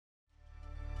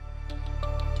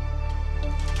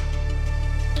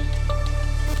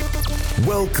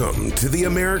Welcome to the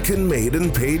American Made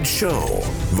and Paid Show,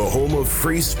 the home of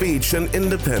free speech and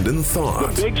independent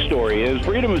thought. The big story is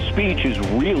freedom of speech is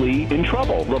really in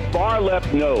trouble. The far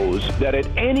left knows that at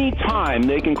any time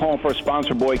they can call for a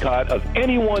sponsor boycott of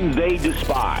anyone they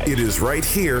despise. It is right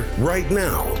here, right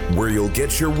now, where you'll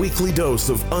get your weekly dose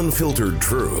of unfiltered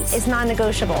truth. It's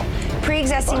non-negotiable.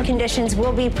 Pre-existing conditions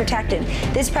will be protected.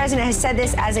 This president has said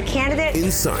this as a candidate.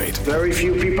 Insight. Very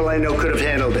few people I know could have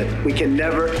handled it. We can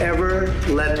never, ever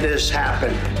let this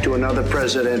happen to another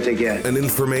president again. And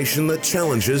information that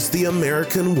challenges the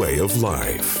American way of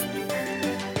life.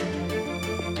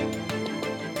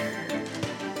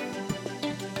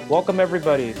 Welcome,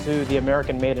 everybody, to the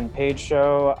American Made and Paid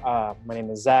Show. My name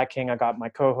is Zach King. I got my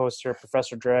co-host here,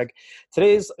 Professor Dreg.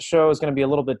 Today's show is going to be a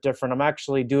little bit different. I'm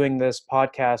actually doing this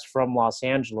podcast from Los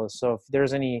Angeles, so if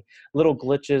there's any little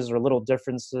glitches or little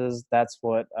differences, that's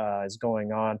what is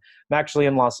going on. I'm actually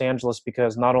in Los Angeles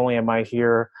because not only am I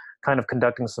here kind of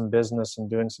conducting some business and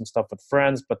doing some stuff with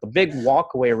friends, but the big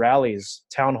walkaway rallies,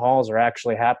 town halls are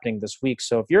actually happening this week.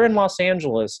 So if you're in Los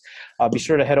Angeles, be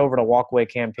sure to head over to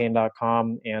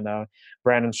walkawaycampaign.com, and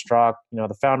Brandon Strzok,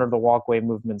 the founder of the Walkaway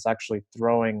movement, is actually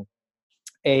throwing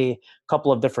a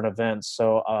couple of different events.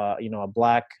 So, a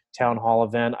Black town hall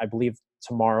event, I believe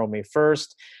tomorrow, May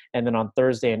 1st, and then on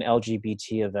Thursday, an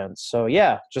LGBT event. So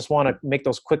yeah, just want to make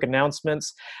those quick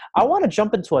announcements. I want to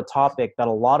jump into a topic that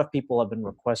a lot of people have been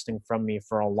requesting from me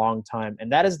for a long time,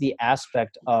 and that is the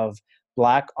aspect of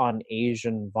Black on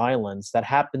Asian violence that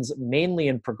happens mainly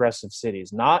in progressive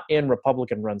cities, not in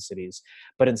Republican-run cities,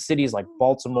 but in cities like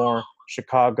Baltimore,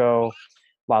 Chicago,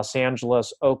 Los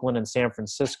Angeles, Oakland, and San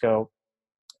Francisco.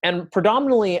 And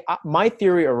predominantly, my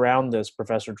theory around this,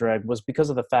 Professor Dreg, was because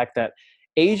of the fact that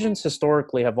Asians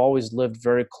historically have always lived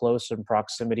very close in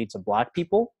proximity to Black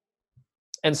people.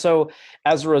 And so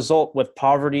as a result, with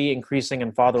poverty increasing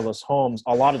in fatherless homes,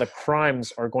 a lot of the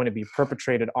crimes are going to be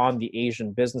perpetrated on the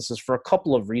Asian businesses for a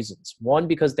couple of reasons. One,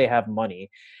 because they have money.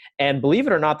 And believe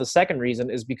it or not, the second reason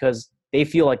is because they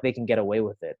feel like they can get away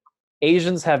with it.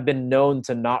 Asians have been known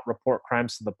to not report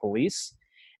crimes to the police,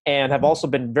 and have also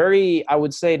been very, I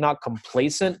would say, not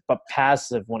complacent, but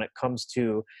passive when it comes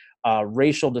to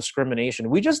racial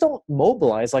discrimination. We just don't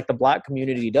mobilize like the Black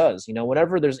community does.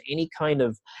 Whenever there's any kind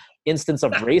of instance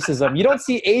of racism, you don't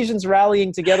see Asians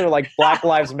rallying together like Black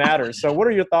Lives Matter. So what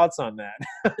are your thoughts on that?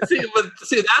 see,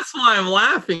 that's why I'm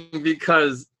laughing,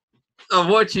 because of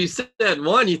what you said.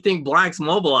 One, you think Blacks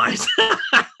mobilize.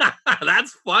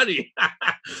 That's funny.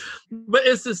 But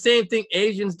it's the same thing.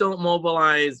 Asians don't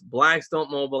mobilize. Blacks don't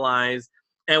mobilize.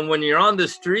 And when you're on the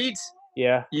streets,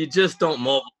 you just don't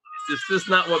mobilize. It's just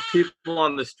not what people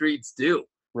on the streets do.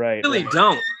 Right. They really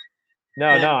don't.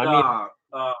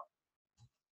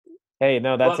 Hey,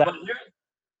 no, that's...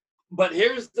 But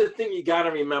here's the thing you got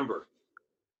to remember.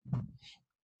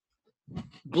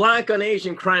 Black on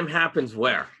Asian crime happens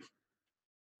where?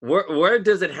 Where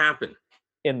does it happen?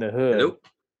 In the hood. Nope.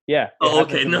 Yeah. Oh,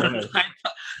 okay. No,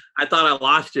 I thought I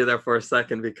lost you there for a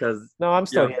second because... No, I'm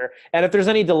still here. And if there's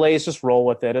any delays, just roll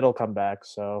with it. It'll come back.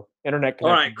 So internet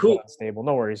connection. All right, cool. Is unstable.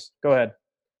 No worries. Go ahead.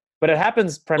 But it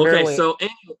happens primarily... Okay, so...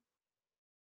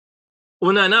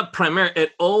 Well, no, not primarily.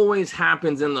 It always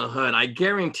happens in the hood. I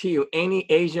guarantee you, any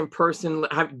Asian person...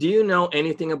 Do you know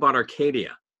anything about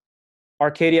Arcadia?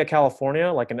 Arcadia,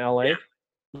 California, like in LA?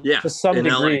 Yeah. To some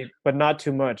degree, LA. But not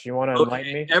too much. You want to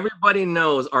enlighten me? Everybody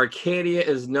knows Arcadia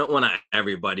is well, not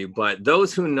everybody, but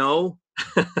those who know,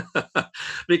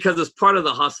 because it's part of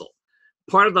the hustle.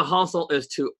 Part of the hustle is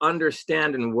to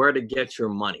understand and where to get your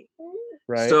money.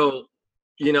 Right. So,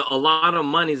 a lot of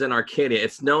money's in Arcadia.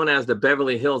 It's known as the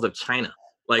Beverly Hills of China,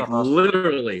 like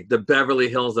literally the Beverly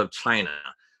Hills of China.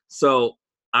 So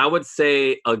I would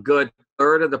say a good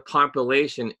third of the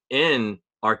population in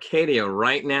Arcadia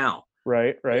right now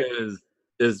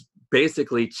is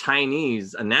basically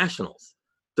Chinese nationals.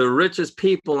 The richest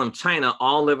people in China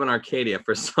all live in Arcadia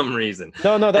for some reason.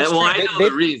 No, that's true. I know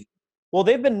the reason. Well,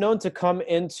 they've been known to come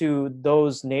into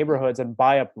those neighborhoods and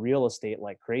buy up real estate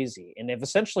like crazy. And they've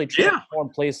essentially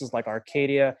transformed places like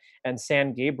Arcadia and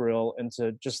San Gabriel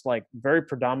into just like very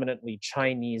predominantly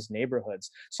Chinese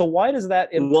neighborhoods. So why does that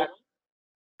impact?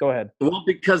 Go ahead. Well,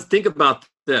 because think about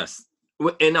this.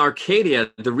 In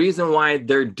Arcadia, the reason why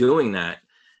they're doing that,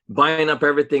 buying up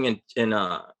everything in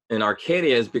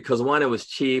Arcadia, is because one, it was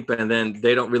cheap, and then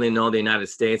they don't really know the United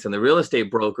States, and the real estate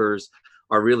brokers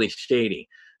are really shady.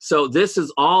 So this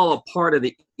is all a part of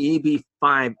the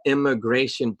EB-5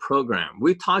 immigration program.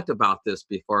 We talked about this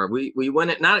before. We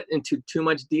went not into too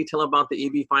much detail about the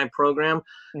EB-5 program,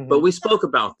 but we spoke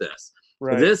about this.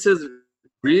 Right. This is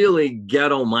really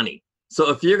ghetto money. So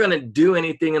if you're going to do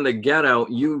anything in the ghetto,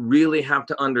 you really have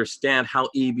to understand how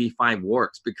EB-5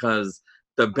 works, because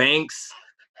the banks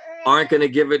aren't going to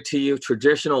give it to you.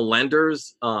 Traditional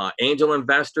lenders, angel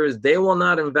investors, they will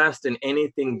not invest in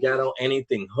anything ghetto,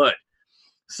 anything hood.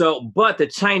 So, but the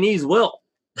Chinese will.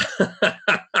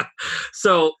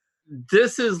 So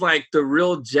this is like the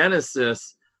real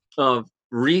genesis of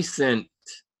recent,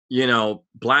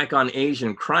 Black on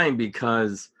Asian crime,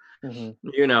 because,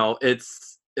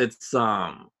 it's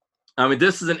I mean,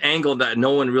 this is an angle that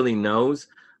no one really knows,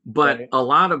 but Right. a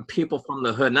lot of people from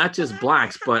the hood, not just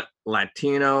Blacks, but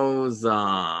Latinos,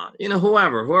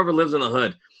 whoever lives in the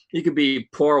hood. You could be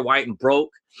poor, white, and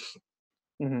broke,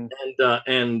 Hmm.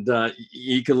 and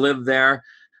you could live there.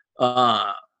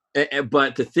 But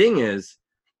the thing is,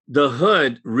 the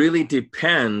hood really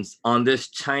depends on this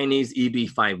Chinese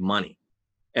EB-5 money.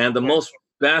 And the most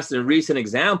best and recent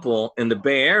example in the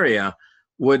Bay Area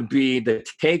would be the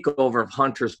takeover of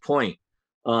Hunters Point.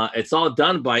 It's all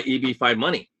done by EB-5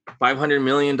 money, $500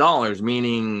 million,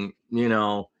 meaning,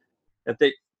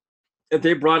 if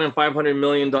they brought in $500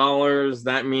 million,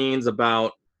 that means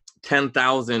about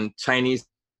 10,000 Chinese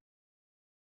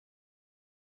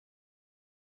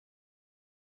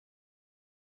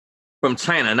from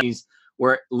China. And these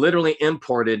were literally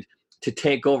imported to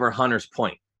take over Hunters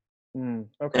Point.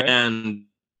 Okay. And,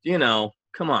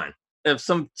 come on. If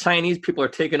some Chinese people are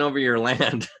taking over your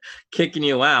land, kicking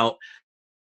you out,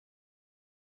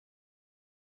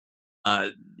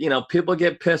 people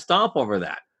get pissed off over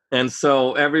that. And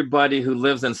so everybody who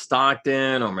lives in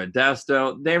Stockton or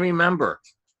Modesto, they remember.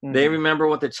 They remember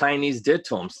what the Chinese did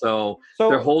to them. So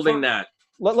they're holding that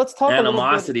let's talk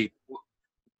animosity.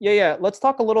 Yeah. Let's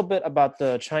talk a little bit about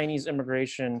the Chinese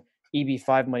immigration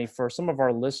EB-5 money for some of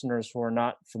our listeners who are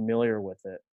not familiar with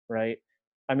it, right?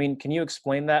 I mean, can you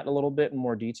explain that a little bit in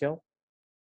more detail?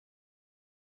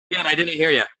 Yeah, I didn't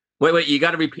hear you. Wait, you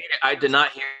got to repeat it. I did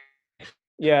not hear.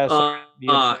 Yeah.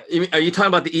 Are you talking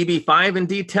about the EB-5 in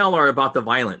detail or about the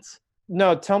violence?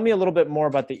 No, tell me a little bit more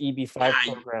about the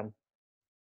EB-5 program.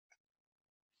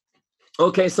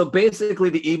 Okay, so basically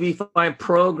the EB-5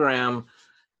 program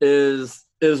is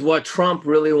what Trump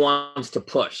really wants to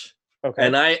push. Okay.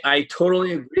 And I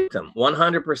totally agree with him,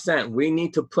 100%. We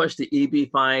need to push the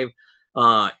EB-5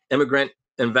 immigrant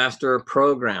investor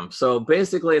program. So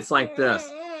basically it's like this.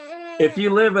 If you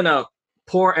live in a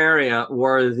poor area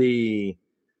where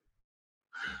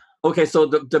so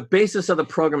the basis of the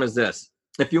program is this.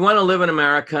 If you want to live in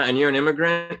America and you're an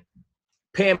immigrant,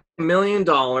 pay $1 million,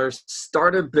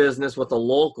 start a business with a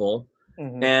local,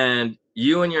 and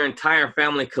you and your entire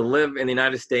family could live in the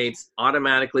United States,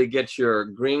 automatically get your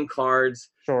green cards.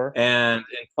 Sure. And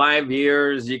in 5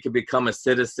 years, you could become a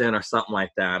citizen or something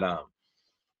like that.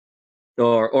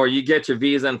 Or you get your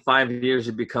visa in 5 years,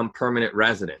 you become permanent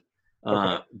resident.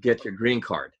 Get your green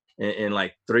card in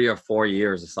like 3 or 4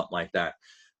 years or something like that.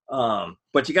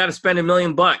 But you got to spend $1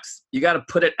 million. You got to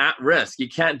put it at risk. You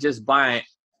can't just buy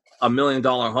 $1 million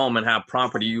home and have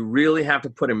property. You really have to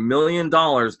put $1 million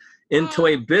into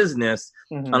a business.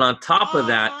 And on top of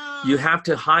that, you have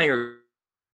to hire.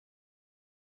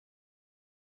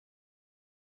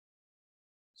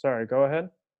 Sorry, go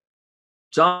ahead.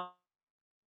 Job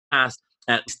at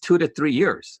 2 to 3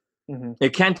 years. It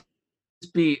can't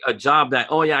be a job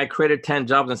that, I created 10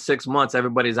 jobs in 6 months,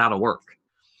 everybody's out of work.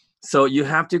 So you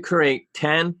have to create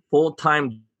 10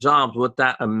 full-time jobs with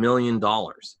that $1 million.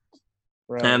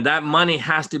 Right. And that money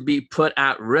has to be put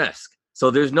at risk. So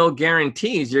there's no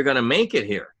guarantees you're going to make it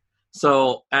here.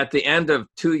 So at the end of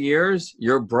 2 years,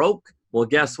 you're broke. Well,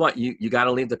 guess what? You got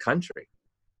to leave the country.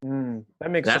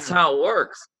 That's sense. How it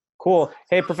works. Cool.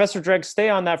 Hey, Professor Dreg, stay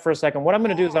on that for a second. What I'm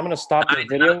going to do is I'm going to stop your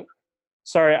video.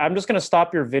 Sorry, I'm just going to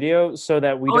stop your video so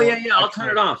that we don't... Yeah, I'll turn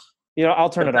it off. I'll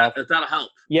turn it off. If that'll help.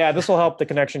 Yeah, this will help the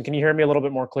connection. Can you hear me a little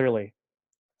bit more clearly?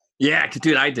 Yeah,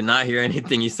 dude, I did not hear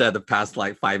anything you said the past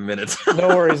 5 minutes. No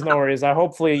worries.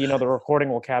 Hopefully, the recording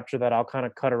will capture that. I'll kind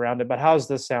of cut around it. But how's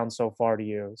this sound so far to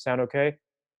you? Sound okay?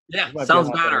 Yeah, sounds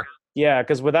better. Yeah,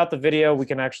 because without the video, we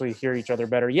can actually hear each other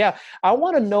better. Yeah, I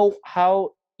want to know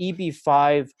how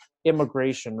EB-5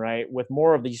 immigration, right, with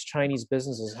more of these Chinese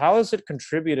businesses, how has it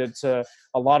contributed to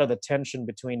a lot of the tension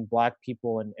between Black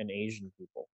people and Asian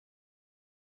people?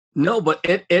 No, but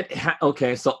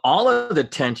okay, so all of the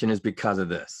tension is because of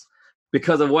this.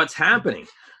 Because of what's happening.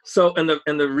 So in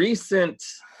the recent,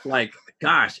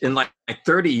 in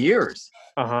 30 years,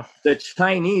 the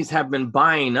Chinese have been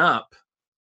buying up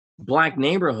Black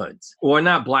neighborhoods, or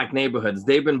not Black neighborhoods.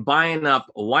 They've been buying up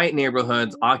white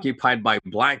neighborhoods occupied by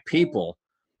Black people.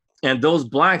 And those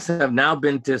Blacks have now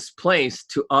been displaced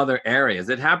to other areas.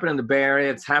 It happened in the Bay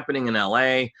Area. It's happening in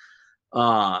LA.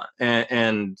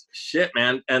 and shit,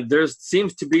 man. And there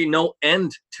seems to be no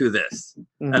end to this.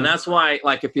 Mhm. And that's why,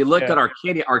 like, if you look at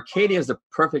Arcadia is a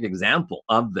perfect example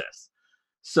of this.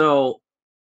 So,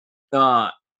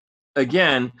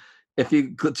 again, if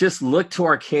you just look to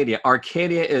Arcadia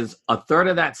is a third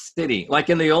of that city. Like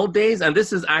in the old days, and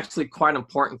this is actually quite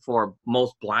important for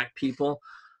most Black people,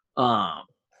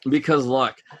 because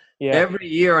look, every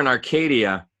year in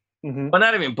Arcadia, well,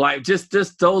 not even Black,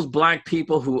 just those Black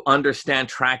people who understand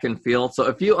track and field. So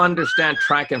if you understand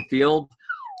track and field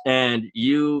and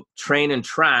you train in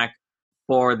track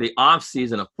for the off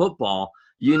season of football,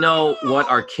 you know what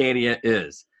Arcadia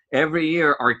is. Every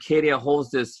year, Arcadia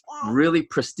holds this really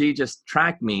prestigious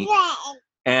track meet,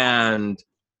 and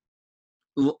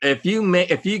if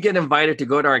you get invited to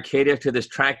go to Arcadia to this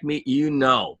track meet, you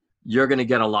know you're going to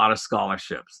get a lot of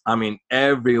scholarships. I mean,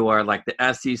 everywhere, like the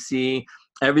SEC,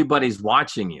 everybody's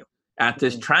watching you at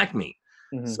this track meet.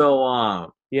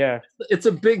 So, it's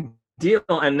a big deal.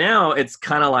 And now it's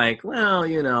kind of like, well,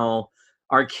 you know,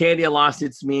 Arcadia lost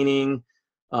its meaning.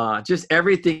 Just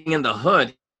everything in the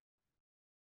hood.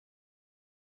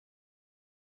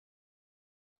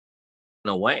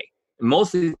 Away,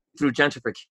 mostly through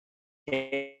gentrification.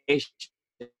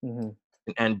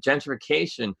 And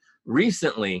gentrification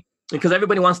recently, because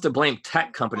everybody wants to blame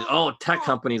tech companies. Oh, tech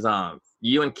companies.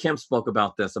 You and Kim spoke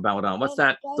about this, about what's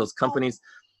that? Those companies.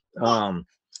 I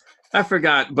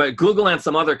forgot, but Google and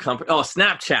some other company. Oh,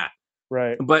 Snapchat.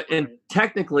 Right. But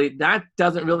technically, that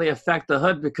doesn't really affect the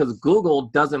hood because Google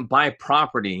doesn't buy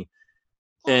property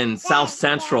in South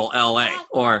Central LA,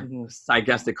 or I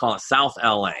guess they call it South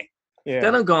LA. They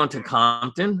don't go into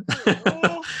Compton,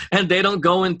 and they don't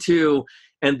go into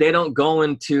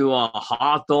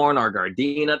Hawthorne or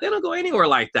Gardena. They don't go anywhere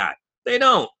like that. They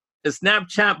don't. Is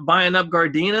Snapchat buying up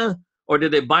Gardena, or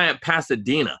did they buy up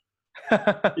Pasadena?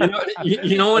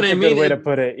 You know what I mean? Good way to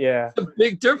put it. Yeah. It's a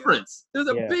big difference. There's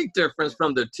a big difference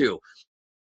from the two.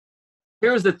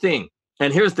 Here's the thing,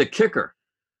 and here's the kicker.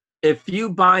 If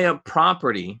you buy a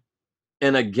property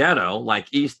in a ghetto like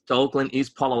East Oakland,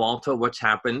 East Palo Alto, which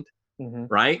happened,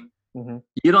 right?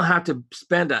 You don't have to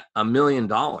spend $1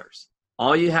 million.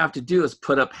 All you have to do is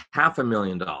put up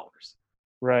 $500,000.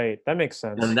 Right. That makes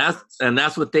sense. And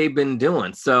that's what they've been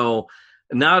doing. So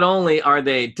not only are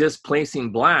they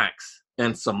displacing Blacks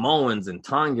and Samoans and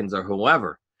Tongans or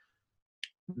whoever,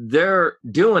 they're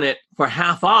doing it for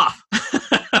half off.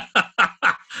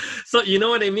 So you know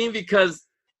what I mean? Because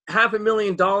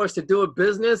 $500,000 to do a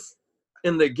business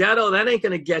in the ghetto, that ain't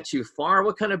going to get you far.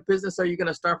 What kind of business are you going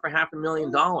to start for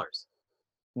 $500,000?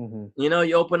 You know,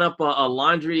 you open up a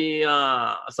laundry,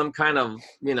 some kind of,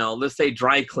 you know, let's say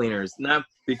dry cleaners, not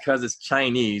because it's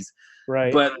Chinese,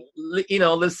 right? But, you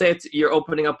know, let's say you're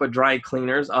opening up a dry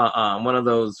cleaners, one of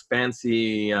those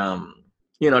fancy,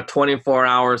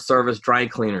 24-hour service dry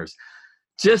cleaners.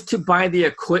 Just to buy the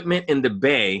equipment in the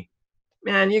bay,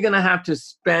 man, you're going to have to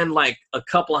spend like a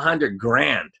couple of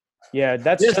 $100,000. Yeah,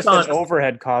 that's just an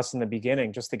overhead cost in the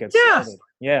beginning just to get started.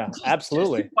 Yeah,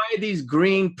 absolutely. Just to buy these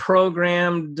green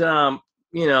programmed,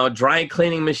 dry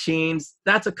cleaning machines,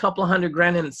 that's a couple of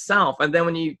 $100,000 in itself. And then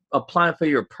when you apply for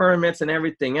your permits and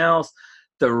everything else,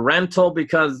 the rental,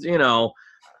 because, you know,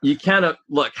 you kind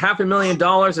look,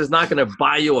 $500,000 is not going to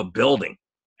buy you a building.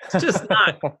 It's just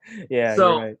not. Yeah,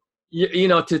 so, you're right. You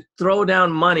know, to throw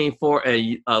down money for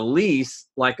a lease,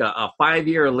 like a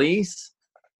 5-year lease,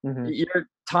 you're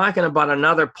talking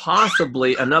about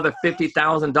possibly another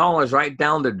 $50,000 right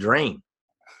down the drain.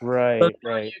 Right, so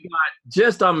right. You got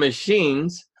just on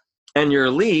machines and your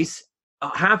lease,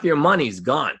 half your money's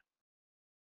gone.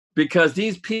 Because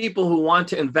these people who want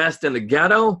to invest in the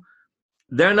ghetto,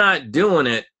 they're not doing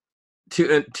it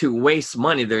to waste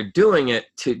money. They're doing it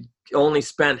to only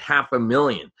spend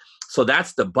 $500,000. So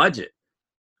that's the budget.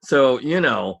 So, you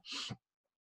know,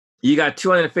 you got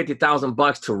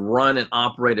 $250,000 to run and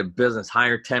operate a business,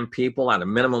 hire 10 people at a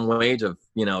minimum wage of,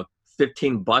 you know,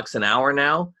 $15 an hour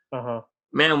now.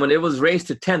 Man, when it was raised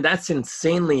to 10, that's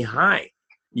insanely high.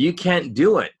 You can't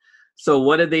do it. So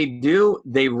what do?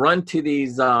 They run to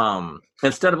these,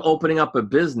 instead of opening up a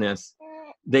business,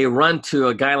 they run to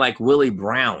a guy like Willie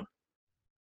Brown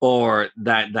or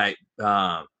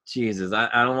Jesus,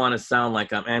 I don't want to sound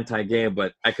like I'm anti-gay,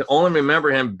 but I could only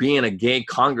remember him being a gay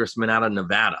congressman out of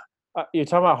Nevada. You're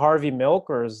talking about Harvey Milk,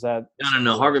 or is that?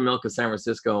 No. Harvey Milk of San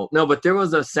Francisco. No, but there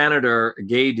was a senator, a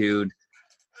gay dude.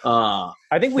 I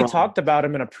think we talked about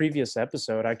him in a previous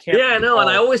episode. I can't. Yeah, no, and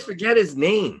I always forget his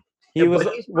name.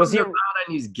 Was he around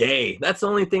and he's gay? That's the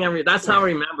only thing that's how I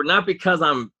remember. Not because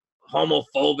I'm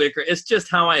homophobic. Or it's just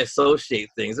how I associate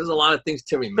things. There's a lot of things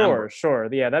to remember. Sure.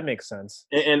 Yeah, that makes sense.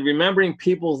 And remembering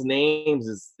people's names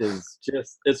is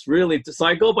just, it's really, so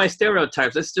I go by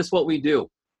stereotypes. It's just what we do.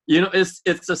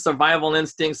 It's a survival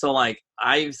instinct. So like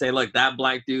I say, look, that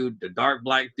black dude, the dark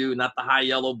black dude, not the high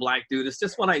yellow black dude. It's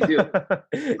just what I do.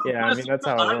 Yeah, I mean, that's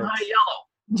how it I'm works. high yellow.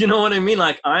 Do you know what I mean?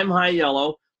 Like I'm high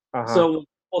yellow. Uh-huh. So when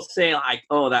people say like,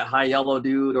 oh, that high yellow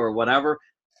dude or whatever,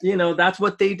 that's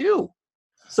what they do.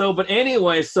 So, but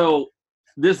anyway, so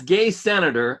this gay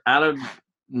senator out of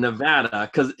Nevada,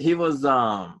 because he was, he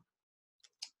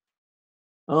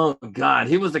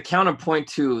was the counterpoint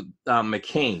to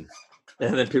McCain.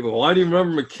 And then people, why do you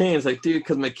remember McCain? It's like, dude,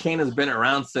 because McCain has been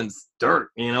around since dirt.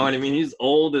 You know what I mean? He's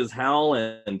old as hell.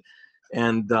 So,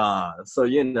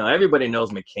 everybody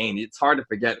knows McCain. It's hard to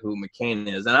forget who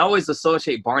McCain is. And I always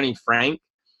associate Barney Frank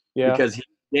because he's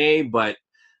gay, but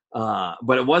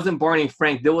it wasn't Barney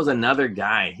Frank. There was another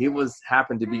guy. He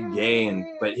happened to be gay,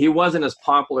 but he wasn't as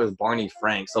popular as Barney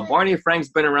Frank. So Barney Frank's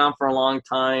been around for a long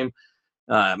time.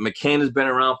 McCain has been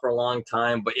around for a long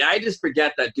time. But yeah, I just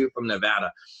forget that dude from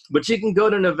Nevada. But you can go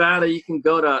to Nevada. You can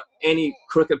go to any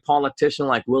crooked politician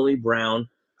like Willie Brown.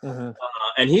 Mm-hmm.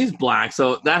 And he's black.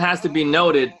 So that has to be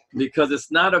noted because it's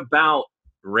not about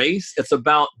race. It's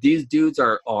about these dudes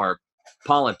are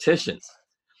politicians.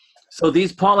 So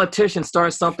these politicians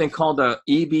start something called the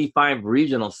EB5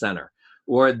 Regional Center,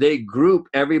 where they group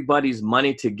everybody's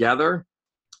money together,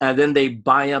 and then they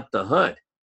buy up the hood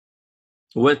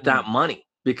with that money.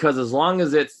 Because as long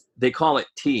as they call it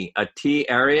a T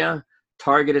area,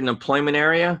 targeted employment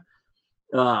area,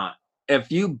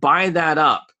 if you buy that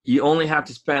up, you only have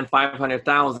to spend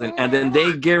 $500,000, and then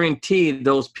they guarantee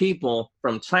those people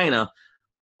from China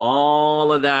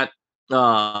all of that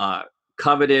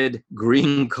coveted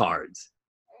green cards.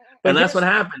 And that's what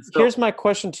happens. So, here's my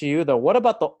question to you, though. What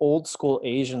about the old school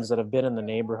Asians that have been in the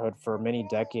neighborhood for many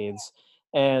decades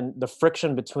and the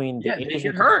friction between the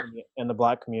Asian community and the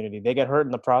black community? They get hurt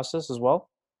in the process as well?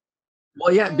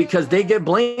 Well, yeah, because they get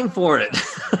blamed for it.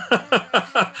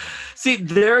 See,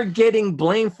 they're getting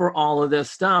blamed for all of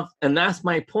this stuff. And that's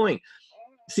my point.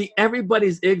 See,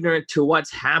 everybody's ignorant to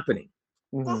what's happening.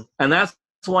 Mm-hmm. And that's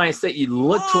why I say you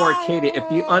look to Arcadia. If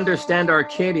you understand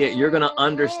Arcadia, you're going to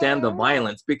understand the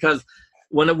violence. Because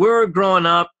when we were growing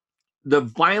up, the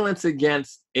violence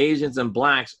against Asians and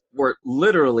blacks were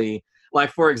literally,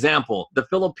 like, for example, the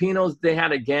Filipinos, they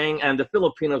had a gang, and the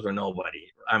Filipinos were nobody.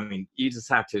 I mean, you just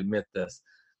have to admit this.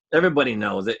 Everybody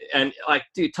knows it. And, like,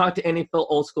 dude, talk to any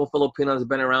old school Filipinos who've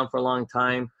been around for a long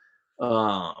time.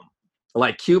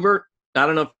 Like Qbert. I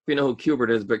don't know if you know who Qbert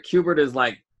is, but Qbert is,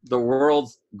 like, the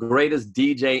world's greatest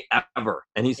DJ ever,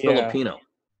 and he's Filipino.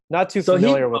 Not too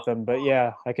familiar with him, but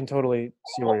yeah, I can totally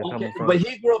see where you're coming from. But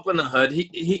he grew up in the hood.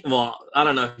 Well, I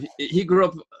don't know. He grew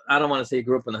up. I don't want to say he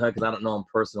grew up in the hood because I don't know him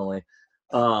personally.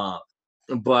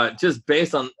 But just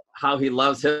based on how he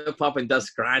loves hip hop and does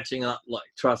scratching, like,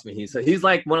 trust me, he's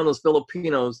like one of those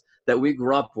Filipinos that we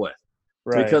grew up with.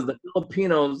 Right. Because the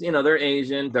Filipinos, they're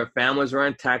Asian, their families were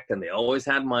intact, and they always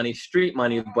had money, street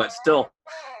money, but still,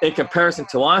 in comparison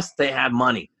to us, they had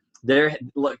money. Their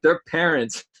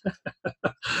parents,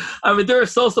 I mean, they're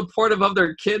so supportive of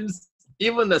their kids.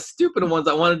 Even the stupid ones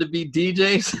that wanted to be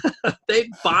DJs,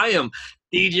 they'd buy them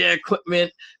DJ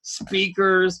equipment,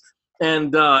 speakers,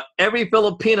 and every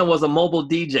Filipino was a mobile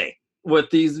DJ with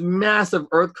these massive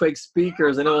earthquake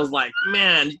speakers, and it was like,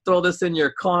 man, you throw this in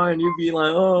your car and you'd be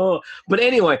like, oh. But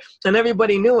anyway, and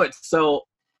everybody knew it. So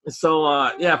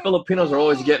yeah, Filipinos are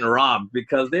always getting robbed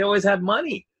because they always had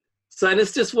money. So and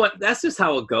that's just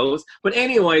how it goes. But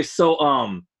anyway,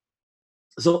 so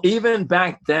even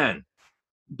back then,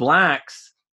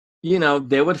 blacks,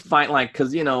 they would fight, like,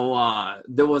 because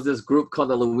there was this group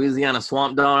called the Louisiana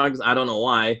Swamp Dogs. I don't know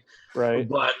why. Right.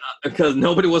 But because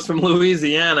nobody was from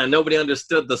Louisiana, nobody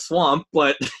understood the swamp,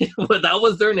 but that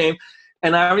was their name.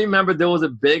 And I remember there was a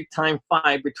big time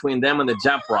fight between them and the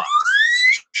Jep Rocks.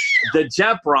 The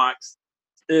Jep Rocks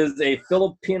is a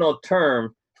Filipino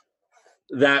term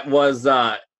that was,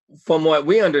 from what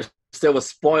we understood, was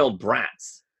spoiled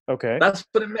brats. Okay. That's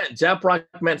what it meant. Jep Rock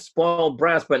meant spoiled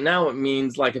brats, but now it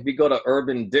means, like, if you go to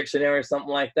Urban Dictionary or something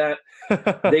like that,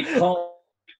 they call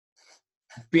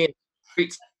being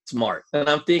street smart. And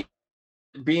I'm thinking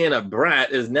being a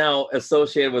brat is now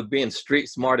associated with being street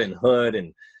smart and hood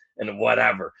and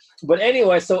whatever. But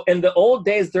anyway, so in the old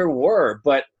days there were,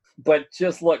 but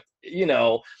just look,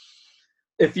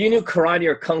 if you knew karate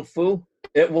or kung fu,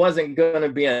 it wasn't going to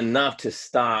be enough to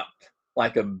stop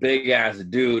like a big ass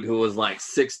dude who was like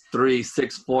 6'3",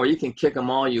 6'4". You can kick him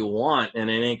all you want and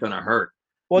it ain't going to hurt.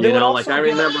 Well, like I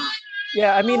remember.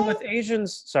 Yeah, I mean, with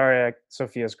Asians, sorry,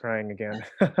 Sophia's crying again.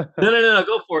 No,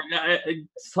 go for it.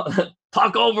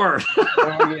 Talk over.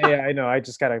 Oh, yeah, I know. I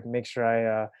just got to make sure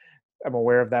I'm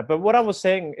aware of that. But what I was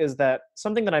saying is that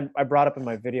something that I brought up in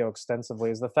my video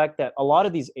extensively is the fact that a lot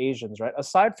of these Asians, right,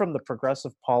 aside from the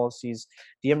progressive policies,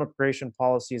 the immigration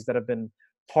policies that have been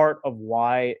part of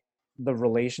why the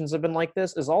relations have been like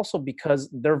this, is also because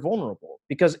they're vulnerable.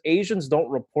 Because Asians don't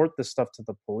report this stuff to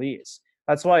the police.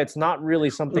 That's why it's not really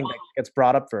something that gets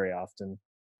brought up very often.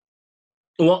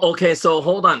 Well, okay, so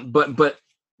hold on, but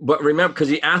remember, because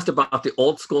you asked about the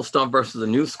old school stuff versus the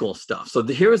new school stuff. So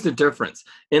here's the difference.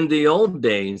 In the old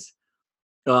days,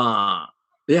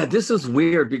 this is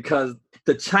weird because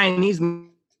the Chinese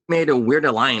made a weird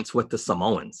alliance with the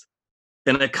Samoans,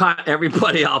 and it caught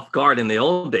everybody off guard in the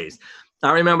old days.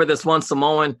 I remember this one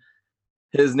Samoan.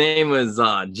 His name was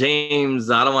James.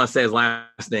 I don't want to say his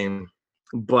last name,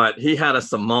 but he had a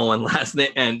Samoan last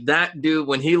name. And that dude,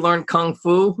 when he learned Kung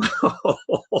Fu,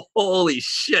 holy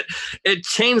shit, it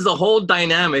changed the whole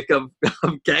dynamic of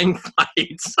gang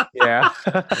fights. Yeah.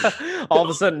 All of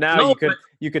a sudden now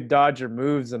you could dodge your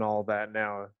moves and all that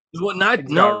now.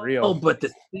 Well,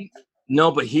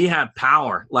 but he had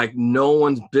power like no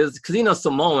one's business. Because,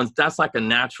 Samoans, that's like a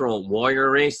natural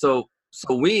warrior race. So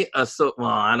we, I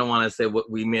don't want to say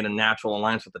we made a natural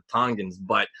alliance with the Tongans,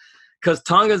 but because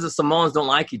Tongas and Samoans don't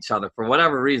like each other for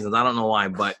whatever reasons. I don't know why,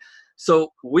 but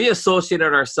so we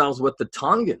associated ourselves with the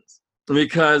Tongans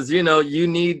because, you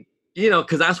need,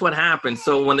 because that's what happened.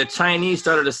 So when the Chinese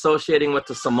started associating with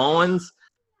the Samoans,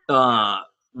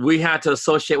 we had to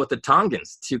associate with the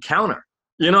Tongans to counter.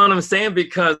 You know what I'm saying?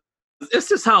 Because it's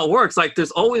just how it works. Like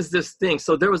there's always this thing.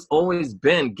 So there was always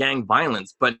been gang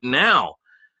violence, but now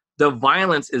the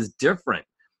violence is different.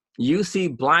 You see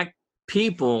black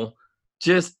people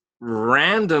just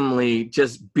randomly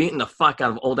just beating the fuck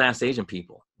out of old ass Asian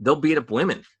people. They'll beat up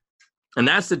women. And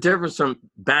that's the difference from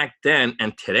back then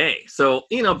and today. So,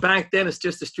 back then it's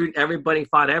just the street. Everybody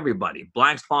fought everybody.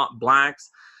 Blacks fought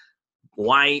blacks,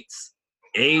 whites,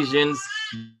 Asians.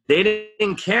 They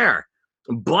didn't care.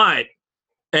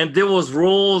 And there was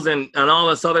rules and all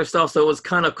this other stuff. So it was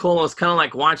kind of cool. It was kind of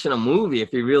like watching a movie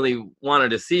if you really wanted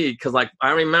to see. Because like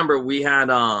I remember we had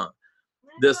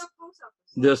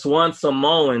this one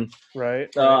Samoan, right?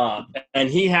 And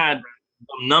he had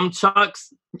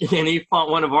nunchucks, and he fought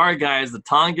one of our guys, the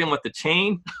Tongan with the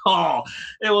chain. Oh,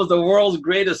 it was the world's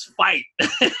greatest fight.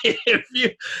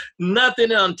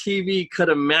 Nothing on TV could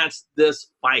have matched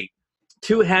this fight.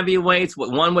 Two heavyweights,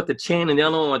 one with the chain and the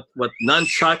other one with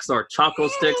nunchucks or choco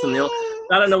sticks. And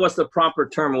I don't know what's the proper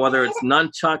term, whether it's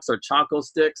nunchucks or choco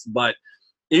sticks, but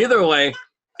either way,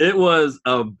 it was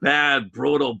a bad,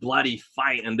 brutal, bloody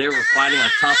fight. And they were fighting on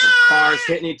top of cars,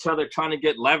 hitting each other, trying to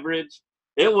get leverage.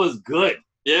 It was good.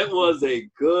 It was a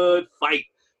good fight.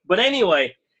 But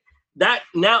anyway, that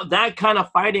kind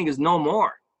of fighting is no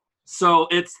more. So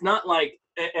it's not like,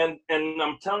 and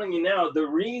I'm telling you now, the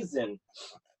reason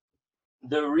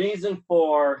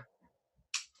for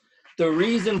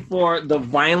the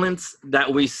violence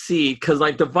that we see, because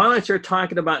like the violence you're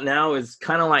talking about now is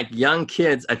kind of like young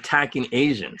kids attacking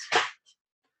Asians.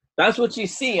 That's what you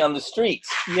see on the streets.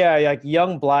 Yeah, like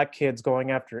young black kids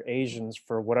going after Asians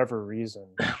for whatever reason.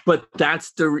 But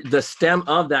that's the stem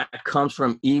of that comes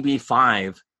from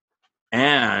EB-5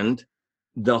 and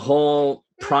the whole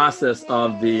process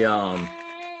of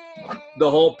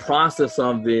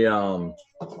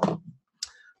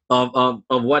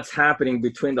of what's happening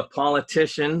between the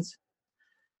politicians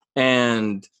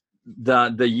and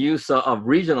the use of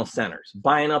regional centers,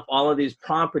 buying up all of these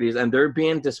properties, and they're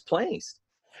being displaced.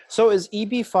 So is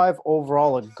EB-5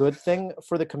 overall a good thing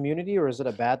for the community, or is it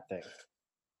a bad thing?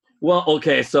 Well,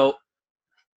 okay, so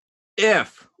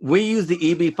if we use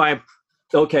the EB-5,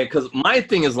 okay, because my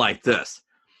thing is like this.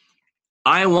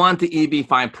 I want the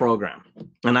EB-5 program,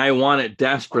 and I want it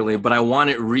desperately, but I want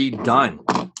it redone.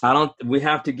 We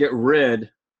have to get rid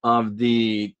of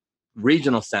the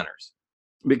regional centers,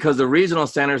 because the regional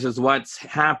centers is what's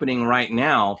happening right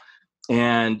now.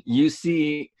 And you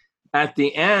see at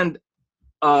the end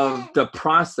of the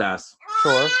process,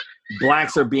 sure,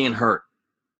 blacks are being hurt.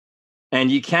 And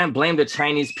you can't blame the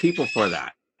Chinese people for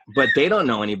that, but they don't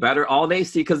know any better. All they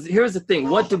see, because here's the thing,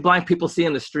 what do black people see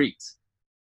in the streets?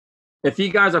 If you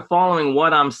guys are following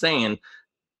what I'm saying,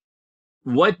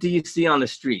 what do you see on the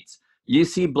streets? You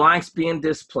see blacks being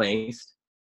displaced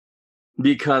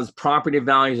because property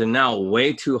values are now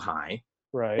way too high.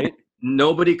 Right.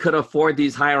 Nobody could afford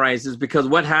these high rises because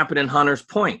what happened in Hunters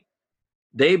Point?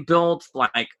 They built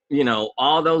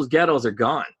all those ghettos are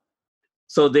gone.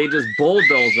 So they just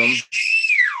bulldoze them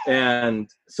And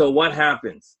so what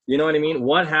happens? You know what I mean?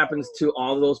 What happens to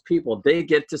all those people? They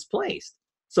get displaced.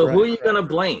 So who are you going to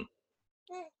blame?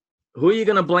 Who are you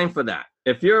going to blame for that?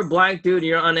 If you're a black dude,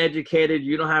 you're uneducated,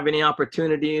 you don't have any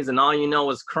opportunities, and all you know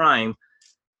is crime.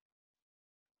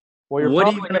 Well, you're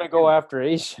probably going to go after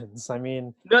Asians. I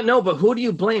mean, no, but who do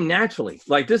you blame naturally?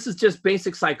 Like, this is just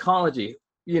basic psychology.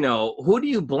 You know, who do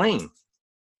you blame?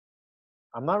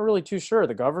 I'm not really too sure.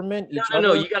 The government?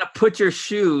 No. You got to put your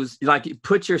shoes, like,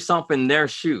 put yourself in their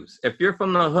shoes. If you're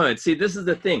from the hood, see, this is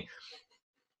the thing.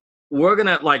 We're going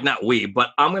to, like, not we,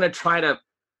 but I'm going to try to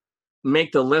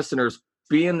make the listeners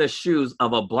be in the shoes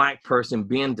of a black person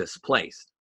being displaced.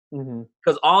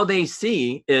 Because all they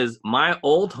see is my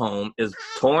old home is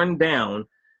torn down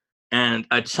and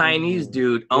a Chinese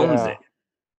dude owns it.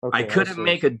 Okay, I couldn't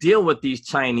make a deal with these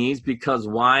Chinese because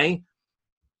why?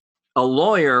 A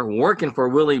lawyer working for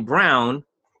Willie Brown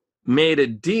made a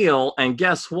deal, and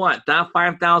guess what? That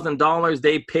 $5,000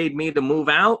 they paid me to move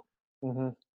out,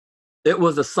 it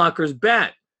was a sucker's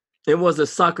bet. It was a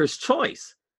sucker's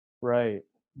choice. Right.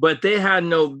 But they had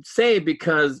no say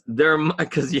because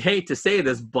you hate to say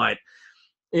this, but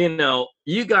you know,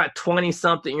 you got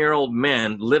 20-something-year-old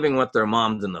men living with their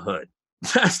moms in the hood.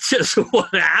 That's just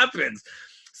what happens.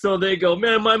 So they go,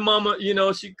 man, my mama, you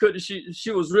know, she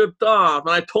was ripped off,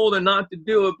 and I told her not to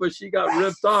do it, but she got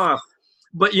ripped off.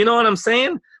 But you know what I'm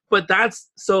saying? But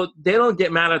so they don't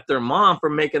get mad at their mom for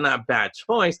making that bad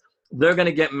choice. They're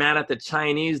gonna get mad at the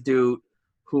Chinese dude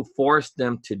who forced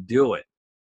them to do it.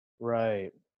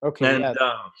 Right. Okay. And,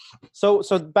 so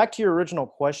back to your original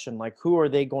question, like, who are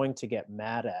they going to get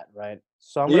mad at, right?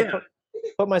 So I'm going to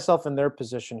put myself in their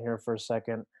position here for a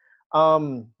second.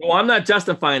 Well, I'm not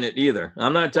justifying it either.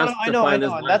 I'm not justifying I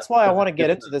know. And that's why I want to get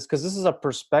into this, because this is a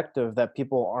perspective that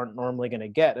people aren't normally going to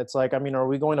get. It's like, I mean, are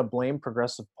we going to blame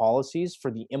progressive policies for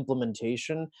the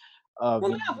implementation of...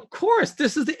 Well, yeah, of course.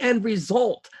 This is the end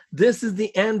result. This is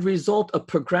the end result of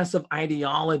progressive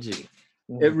ideology.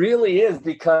 It really is,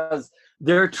 because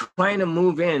they're trying to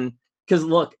move in. Because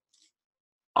look,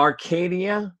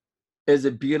 Arcadia is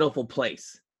a beautiful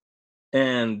place.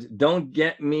 And don't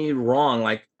get me wrong,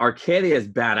 like, Arcadia is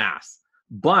badass,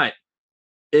 but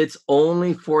it's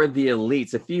only for the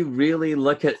elites. If you really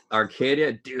look at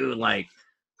Arcadia, dude, like,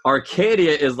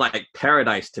 Arcadia is like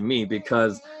paradise to me,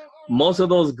 because most of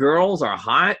those girls are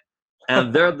hot,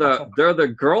 and they're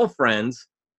the girlfriends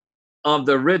of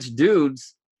the rich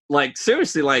dudes. Like,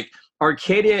 seriously, like,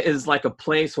 Arcadia is like a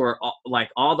place where like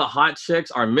all the hot chicks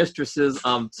are mistresses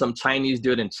of some Chinese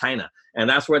dude in China, and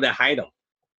that's where they hide them.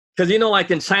 Because, you know,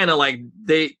 like in China, like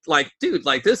they, like, dude,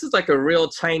 like, this is like a real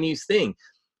Chinese thing.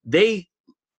 They,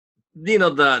 you know,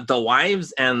 the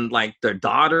wives and like their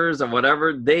daughters or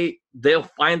whatever, they'll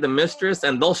find the mistress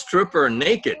and they'll strip her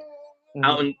naked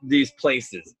out in these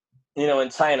places, you know, in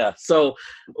China. So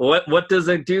what does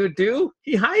a dude do?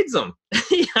 He hides them.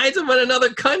 He hides them in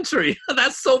another country.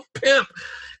 That's so pimp.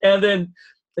 And then,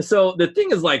 so the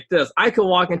thing is like this. I could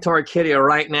walk into Arcadia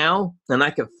right now and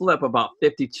I could flip about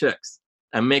 50 chicks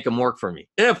and make them work for me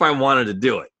if I wanted to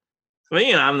do it. I mean,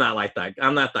 you know, I'm not like that.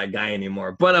 I'm not that guy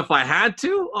anymore. But if I had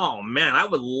to, oh man, I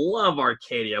would love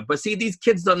Arcadia. But see, these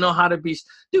kids don't know how to be,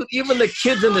 dude, even the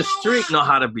kids in the street know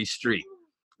how to be street.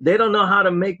 They don't know how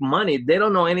to make money. They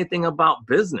don't know anything about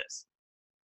business.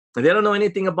 They don't know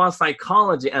anything about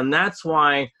psychology. And that's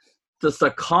why the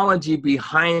psychology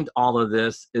behind all of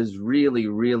this is really,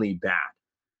 really bad.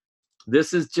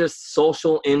 This is just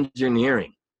social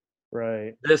engineering.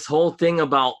 Right. This whole thing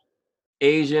about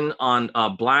Asian on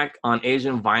black on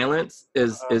Asian violence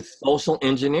is social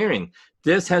engineering.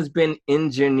 This has been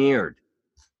engineered.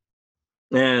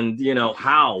 And, you know,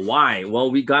 how? Why?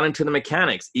 Well, we got into the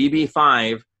mechanics.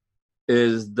 EB5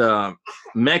 is the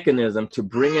mechanism to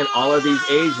bring in all of these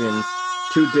Asians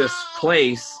to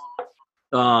displace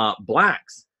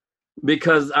blacks.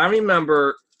 Because I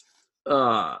remember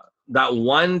that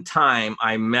one time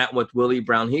I met with Willie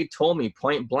Brown, he told me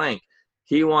point blank,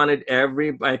 he wanted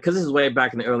everybody, because this is way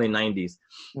back in the early 90s,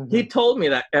 he told me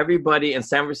that everybody in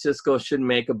San Francisco should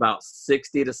make about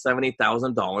 $60,000 to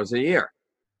 $70,000 a year.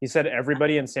 He said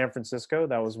everybody in San Francisco?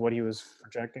 That was what he was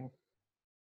projecting?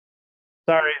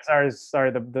 Sorry.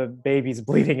 The baby's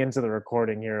bleeding into the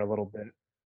recording here a little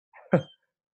bit.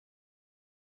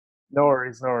 No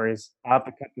worries. I'll have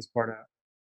to cut this part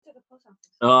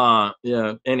out.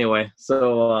 Yeah. Anyway,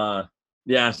 so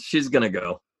yeah, she's gonna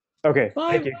go. Okay.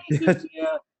 Bye, thank you.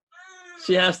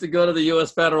 She has to go to the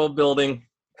U.S. Federal Building,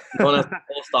 go to the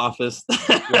post office.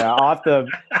 Yeah, I'll have to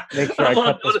make sure I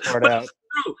cut this part out.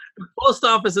 True. The post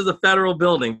office is a federal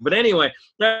building, but anyway,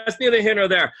 that's neither here nor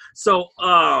there. So,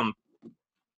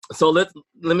 So let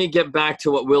me get back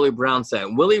to what Willie Brown said.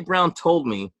 Willie Brown told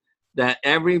me that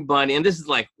everybody, and this is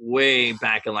like way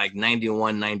back in like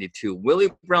 91, 92.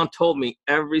 Willie Brown told me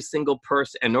every single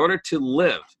person, in order to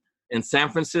live in San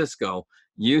Francisco,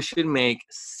 you should make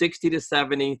 $60,000 to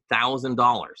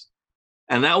 $70,000.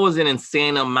 And that was an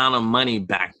insane amount of money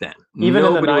back then. Even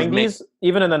in the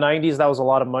 90s, that was a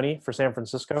lot of money for San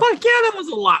Francisco. Fuck yeah, that was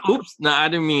a lot. Oops, no, I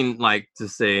didn't mean like to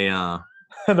say. No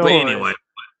but worries. anyway,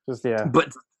 Just yeah.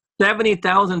 But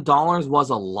 $70,000 was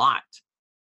a lot.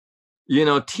 You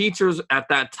know, teachers at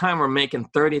that time were making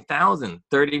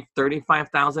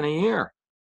 $35,000 a year.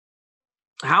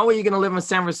 How are you going to live in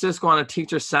San Francisco on a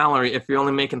teacher's salary if you're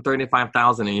only making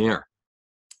 $35,000 a year?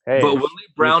 Hey, but Willie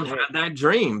Brown had that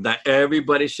dream that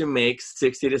everybody should make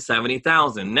 $60,000 to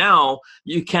 $70,000. Now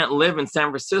you can't live in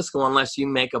San Francisco unless you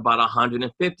make about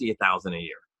 $150,000 a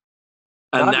year.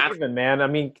 And not even, man. I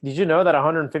mean, did you know that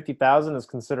 $150,000 is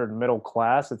considered middle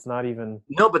class? It's not even.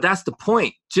 No, but that's the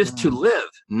point. Just to live,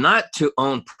 not to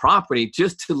own property,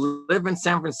 just to live in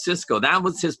San Francisco. That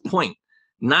was his point.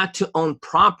 Not to own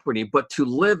property, but to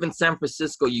live in San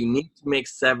Francisco, you need to make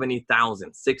 $70,000,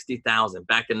 $60,000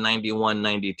 back in 91,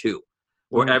 92,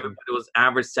 where everybody was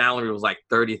average salary was like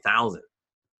 $30,000.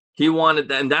 He wanted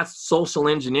that, and that's social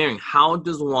engineering. How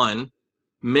does one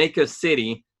make a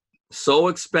city so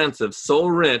expensive, so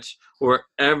rich, where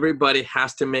everybody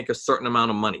has to make a certain amount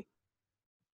of money?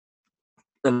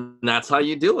 And that's how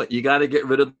you do it. You got to get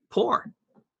rid of the poor.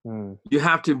 You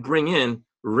have to bring in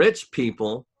rich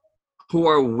people who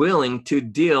are willing to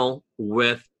deal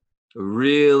with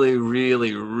really,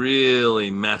 really,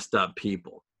 really messed up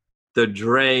people, the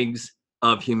dregs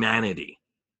of humanity.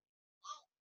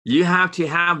 You have to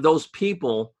have those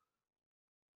people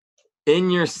in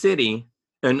your city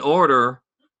in order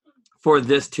for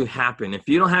this to happen. If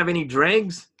you don't have any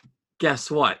dregs, guess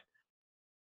what?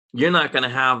 You're not going to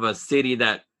have a city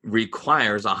that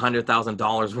requires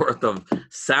 $100,000 worth of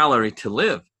salary to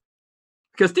live.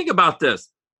 Because think about this.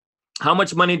 How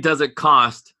much money does it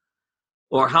cost,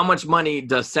 or how much money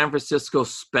does San Francisco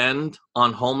spend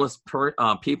on homeless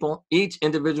people? Each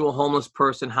individual homeless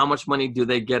person, how much money do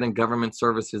they get in government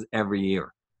services every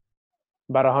year?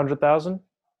 About 100,000.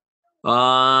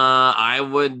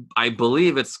 I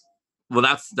believe it's, well,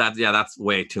 that's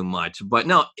way too much. But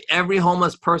no, every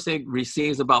homeless person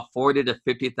receives about $40,000 to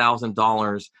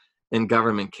 $50,000 in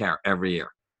government care every year.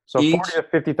 So $40,000 to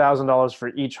 $50,000 for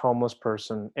each homeless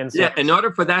person. Yeah, in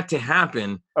order for that to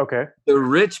happen, okay, the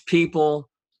rich people,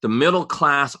 the middle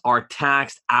class, are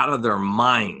taxed out of their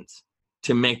minds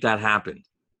to make that happen.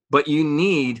 But you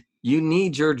need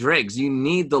your dregs. You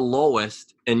need the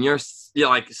lowest, and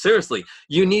like, seriously,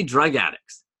 you need drug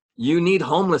addicts. You need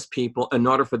homeless people in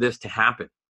order for this to happen.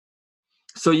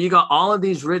 So you got all of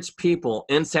these rich people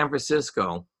in San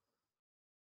Francisco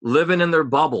living in their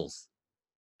bubbles,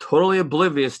 totally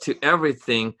oblivious to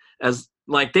everything, as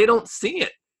like they don't see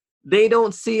it. They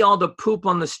don't see all the poop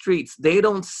on the streets. They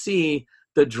don't see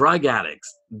the drug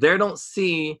addicts. They don't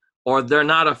see, or they're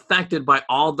not affected by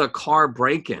all the car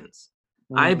break-ins.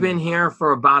 I've been here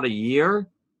for about a year,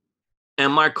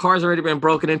 and my car's already been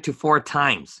broken into 4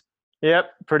 times. Yep,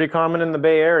 pretty common in the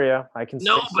Bay Area. I can.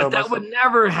 No, but that would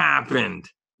never happened.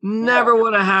 Never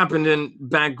would have happened in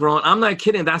back growing. I'm not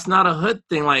kidding. That's not a hood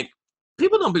thing. Like,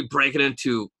 people don't be breaking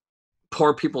into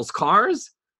poor people's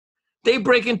cars. They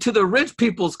break into the rich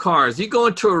people's cars. You go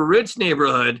into a rich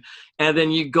neighborhood, and then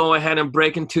you go ahead and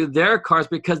break into their cars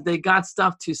because they got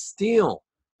stuff to steal.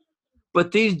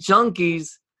 But these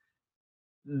junkies,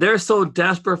 they're so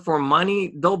desperate for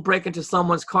money, they'll break into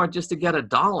someone's car just to get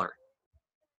 $1.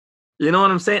 You know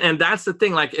what I'm saying? And that's the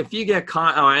thing. Like, if you get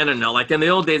caught, I don't know, like in the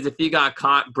old days, if you got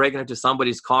caught breaking into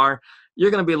somebody's car,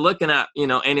 you're going to be looking at,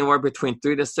 anywhere between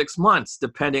 3 to 6 months,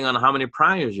 depending on how many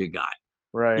priors you got.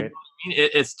 Right. You know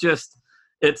what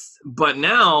I mean? But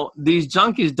now these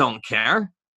junkies don't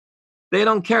care. They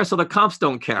don't care. So the cops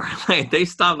don't care. Like, they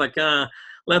stop, like,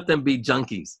 let them be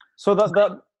junkies. So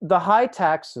the high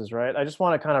taxes, right? I just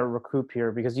want to kind of recoup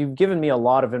here because you've given me a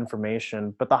lot of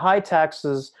information, but the high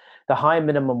taxes, the high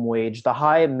minimum wage, the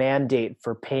high mandate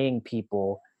for paying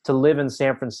people to live in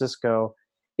San Francisco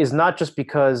is not just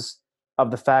because of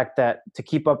the fact that to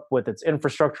keep up with its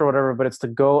infrastructure or whatever, but it's to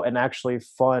go and actually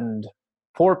fund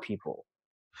poor people.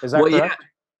 Is that correct?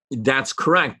 Yeah, that's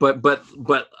correct. But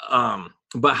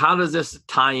how does this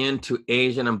tie into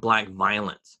Asian and Black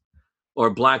violence, or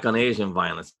Black on Asian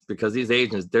violence? Because these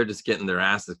Asians, they're just getting their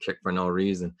asses kicked for no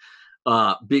reason,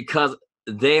 because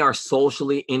they are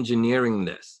socially engineering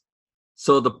this.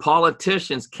 So the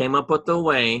politicians came up with a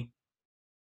way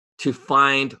to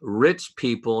find rich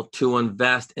people to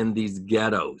invest in these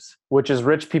ghettos. Which is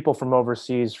rich people from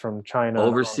overseas, from China.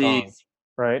 Overseas.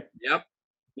 Right? Yep.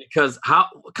 Because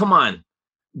come on.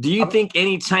 Do you think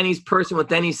any Chinese person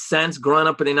with any sense growing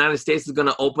up in the United States is going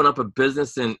to open up a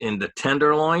business in the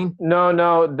Tenderloin?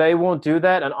 No, they won't do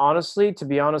that. And honestly, to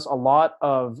be honest, a lot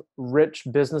of rich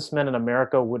businessmen in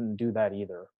America wouldn't do that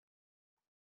either.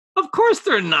 Of course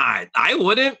they're not. I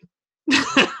wouldn't.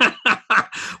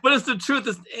 But it's the truth.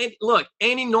 Look,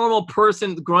 any normal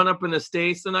person growing up in the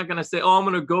States, they're not going to say, oh, I'm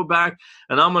going to go back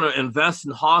and I'm going to invest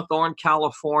in Hawthorne,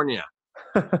 California.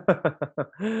 Come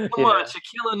on,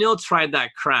 Shaquille O'Neal tried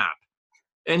that crap.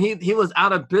 And he was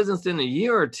out of business in a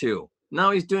year or two.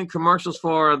 Now he's doing commercials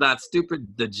for that stupid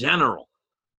The General.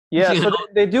 Yeah, so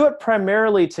they do it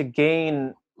primarily to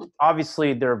gain,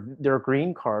 obviously, their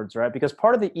green cards, right? Because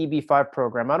part of the EB-5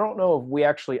 program, I don't know if we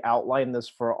actually outlined this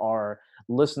for our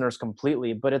listeners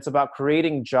completely, but it's about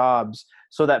creating jobs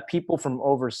so that people from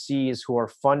overseas who are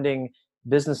funding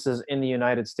businesses in the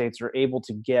United States are able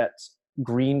to get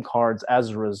green cards as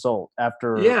a result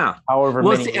after however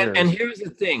many years. And here's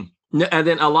the thing. And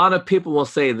then a lot of people will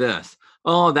say this,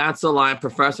 oh, that's a lie.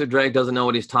 Professor Drake doesn't know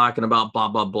what he's talking about, blah,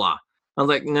 blah, blah. I was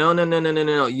like, no.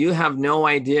 You have no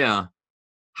idea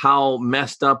how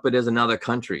messed up it is in other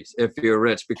countries if you're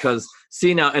rich. Because,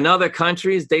 see, now, in other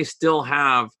countries, they still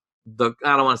have I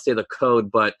don't want to say the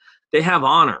code, but they have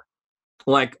honor.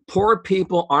 Like, poor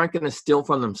people aren't going to steal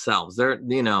from themselves. They're,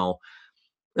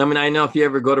 I mean, I know if you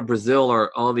ever go to Brazil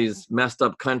or all these messed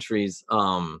up countries,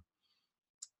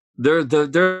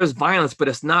 there's violence, but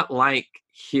it's not like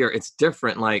here. It's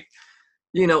different. Like,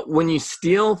 when you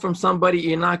steal from somebody,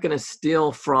 you're not going to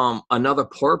steal from another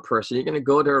poor person. You're going to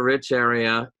go to a rich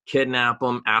area, kidnap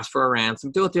them, ask for a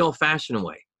ransom, do it the old-fashioned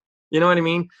way. You know what I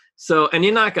mean? So, and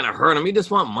you're not going to hurt them. You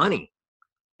just want money.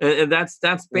 And that's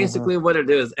basically what it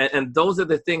is. And those are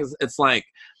the things. It's like,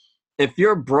 if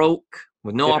you're broke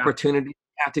with no opportunity, you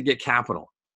have to get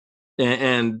capital.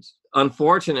 And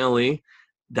unfortunately,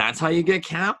 that's how you get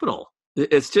capital.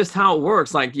 It's just how it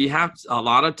works. Like, you have a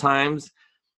lot of times,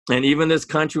 and even this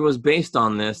country was based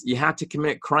on this, you have to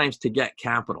commit crimes to get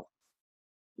capital.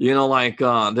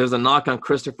 There's a knock on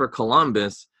Christopher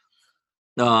Columbus,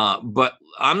 but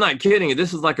I'm not kidding you.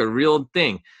 This is like a real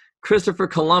thing. Christopher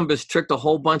Columbus tricked a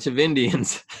whole bunch of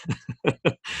Indians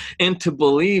into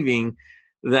believing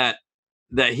that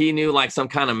he knew like some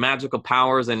kind of magical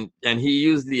powers, and he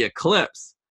used the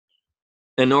eclipse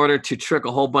in order to trick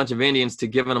a whole bunch of Indians to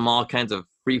giving them all kinds of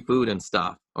free food and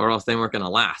stuff, or else they weren't going to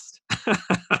last.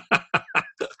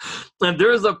 And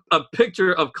there's a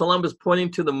picture of Columbus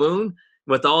pointing to the moon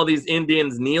with all these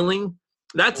Indians kneeling.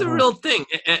 That's a real thing.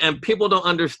 And people don't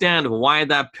understand why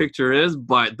that picture is,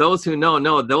 but those who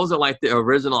know, those are like the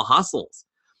original hustles,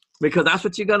 because that's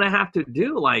what you're going to have to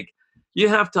do. Like, you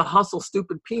have to hustle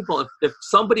stupid people. If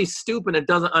somebody's stupid and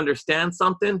doesn't understand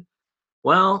something,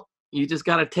 well, you just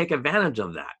got to take advantage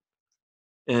of that.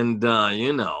 And,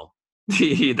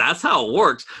 that's how it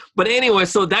works. But anyway,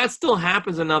 so that still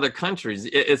happens in other countries.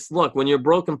 Look, when you're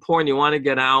broke and poor and you want to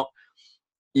get out,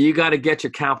 you got to get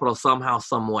your capital somehow,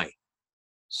 some way.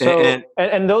 So,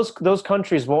 and those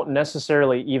countries won't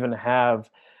necessarily even have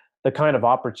the kind of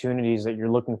opportunities that you're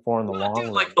looking for in the long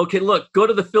run. Like, okay, look, go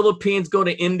to the Philippines, go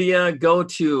to India, go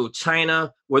to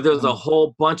China, where there's a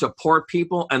whole bunch of poor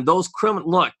people, and those criminals.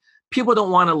 Look, people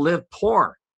don't want to live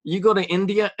poor. You go to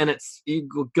India, and and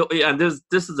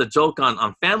this is a joke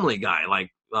on Family Guy,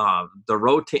 like the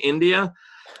road to India.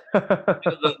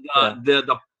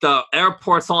 The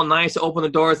airport's all nice, open the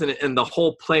doors, and the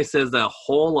whole place is a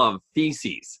hole of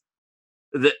feces.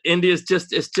 India's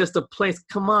it's just a place.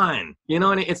 Come on,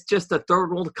 it's just a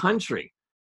third world country,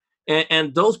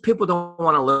 and those people don't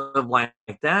want to live like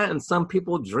that. And some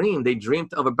people they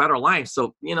dreamed of a better life,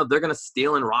 so they're gonna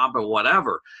steal and rob or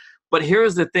whatever. But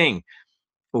here's the thing: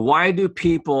 why do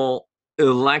people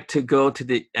elect to go to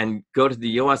the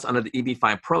U.S. under the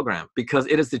EB-5 program? Because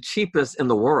it is the cheapest in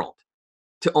the world.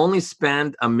 To only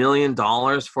spend $1 million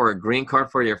for a green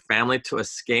card for your family to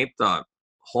escape the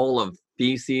hole of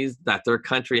feces that their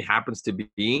country happens to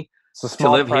be, to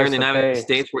live here in the United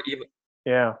States, where even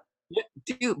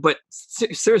dude. But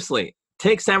seriously,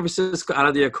 take San Francisco out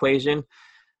of the equation.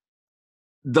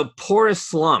 The poorest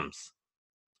slums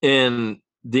in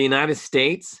the United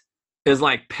States is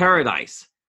like paradise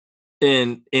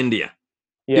in India.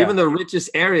 Yeah. Even the richest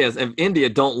areas of India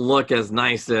don't look as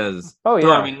nice as. Oh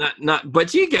yeah. I mean, not.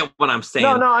 But you get what I'm saying.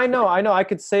 No, I know. I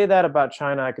could say that about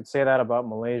China. I could say that about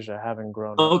Malaysia, having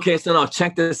grown up. Okay, so now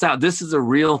check this out. This is a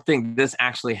real thing. This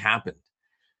actually happened.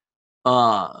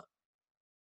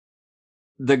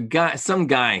 Some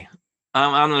guy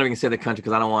I'm not even gonna say the country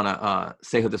because I don't want to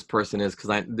say who this person is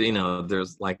because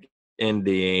there's like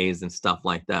NDAs and stuff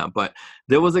like that. But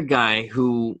there was a guy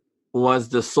who was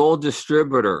the sole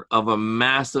distributor of a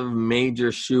massive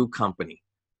major shoe company,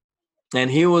 and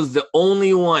he was the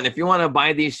only one. If you want to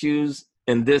buy these shoes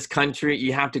in this country,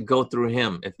 you have to go through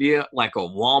him. If you like a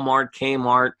Walmart,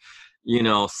 Kmart,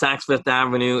 Saks Fifth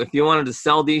Avenue, if you wanted to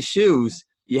sell these shoes,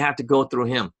 you have to go through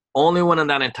him. Only one in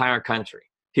that entire country.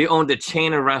 He owned a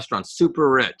chain of restaurants, super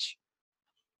rich.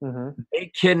 Mm-hmm. They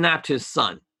kidnapped his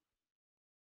son.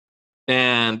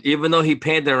 And even though he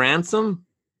paid their ransom,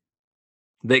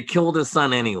 they killed his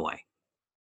son anyway.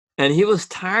 And he was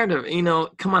tired of,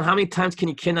 come on, how many times can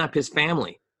you kidnap his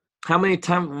family? How many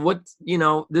times,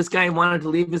 this guy wanted to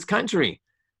leave his country.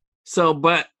 So,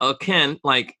 but Ken,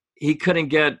 like, he couldn't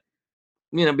get,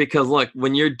 because look,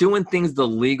 when you're doing things the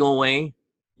legal way,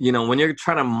 when you're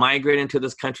trying to migrate into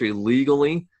this country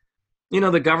legally,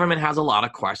 the government has a lot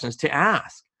of questions to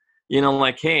ask.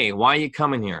 Like, hey, why are you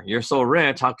coming here? You're so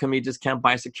rich. How come you just can't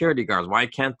buy security guards? Why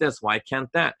can't this? Why can't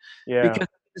that? Yeah. Because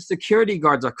the security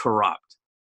guards are corrupt.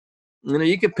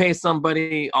 You could pay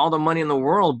somebody all the money in the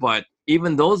world, but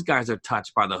even those guys are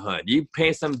touched by the hood. You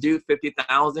pay some dude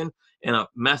 $50,000 in a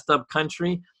messed up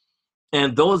country,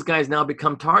 and those guys now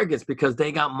become targets because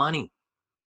they got money.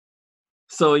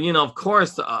 So, of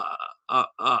course,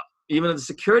 even the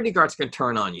security guards can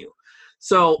turn on you.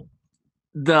 So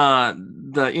this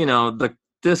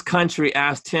country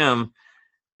asked him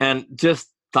and just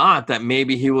thought that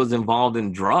maybe he was involved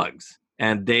in drugs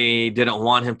and they didn't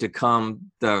want him to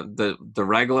come the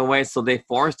regular way. So they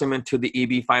forced him into the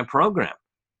EB-5 program.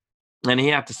 And he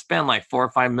had to spend like $4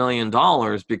 or $5 million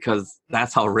because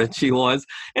that's how rich he was.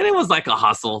 And it was like a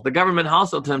hustle. The government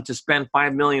hustled him to spend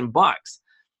 $5 million.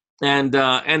 And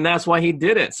that's why he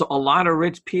did it. So a lot of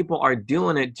rich people are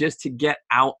doing it just to get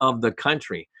out of the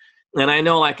country. And I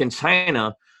know, like in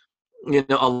China,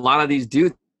 a lot of these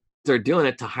dudes are doing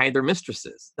it to hide their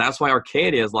mistresses. That's why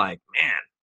Arcadia is like, man,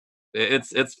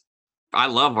 it's. I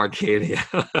love Arcadia.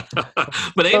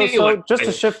 But anyway, so just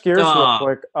to shift gears real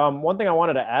quick, one thing I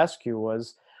wanted to ask you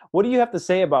was, what do you have to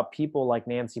say about people like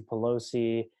Nancy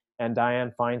Pelosi and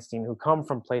Dianne Feinstein who come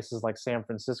from places like San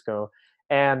Francisco?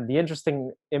 And the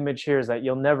interesting image here is that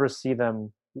you'll never see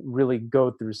them really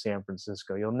go through San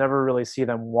Francisco. You'll never really see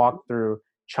them walk through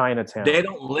Chinatown. They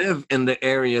don't live in the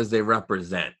areas they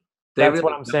represent. That's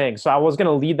what I'm saying. So I was going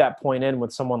to lead that point in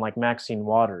with someone like Maxine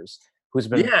Waters, who's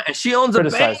been and she owns a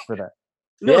bank for that.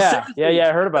 No, yeah,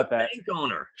 I heard about that. Bank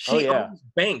owner. She owns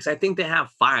banks. I think they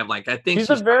have 5. Like, I think she's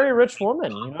a very rich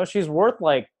woman. She's worth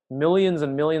like millions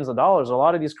and millions of dollars. A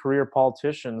lot of these career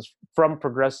politicians from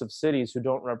progressive cities who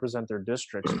don't represent their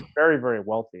districts are very, very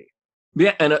wealthy.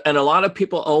 Yeah, and a lot of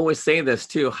people always say this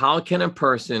too. How can a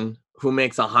person who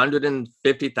makes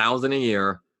 $150,000 a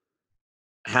year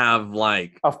have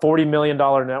like a $40 million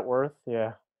net worth?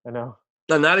 Yeah, I know.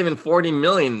 Not even 40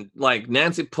 million. Like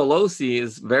Nancy Pelosi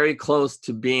is very close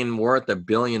to being worth $1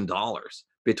 billion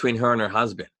between her and her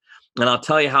husband. And I'll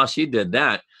tell you how she did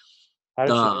that. How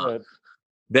did she do it?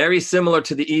 Very similar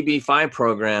to the EB-5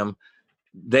 program.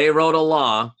 They wrote a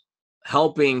law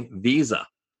helping Visa.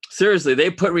 Seriously, they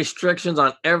put restrictions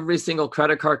on every single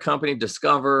credit card company,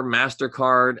 Discover,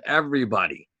 MasterCard,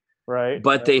 everybody. Right.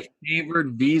 But they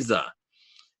favored Visa.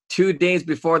 2 days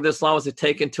before this law was to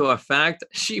take into effect,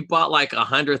 she bought like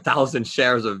 100,000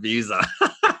 shares of Visa.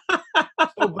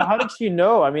 So how did she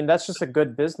know? I mean, that's just a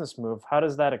good business move. How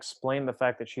does that explain the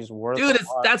fact that she's worth? Dude,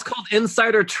 that's called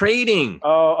insider trading.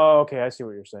 Oh, okay. I see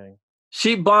what you're saying.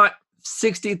 She bought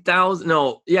 60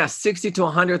 to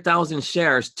 100,000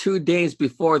 shares 2 days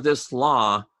before this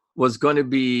law was going to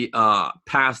be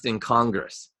passed in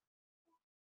Congress.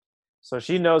 So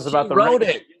she knows about the wrote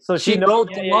it. So she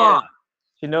wrote the law.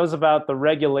 She knows about the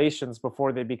regulations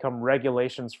before they become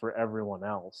regulations for everyone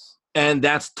else. And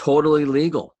that's totally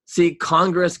legal. See,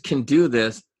 Congress can do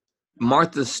this.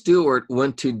 Martha Stewart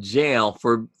went to jail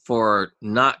for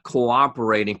not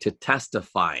cooperating to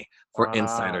testify for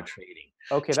insider trading.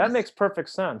 Okay, that makes perfect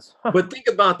sense. But think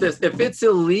about this. If it's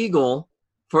illegal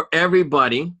for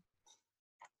everybody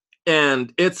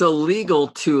and it's illegal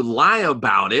to lie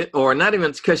about it, or not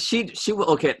even because she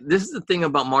okay, this is the thing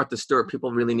about Martha Stewart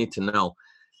people really need to know.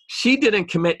 She didn't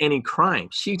commit any crime.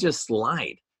 She just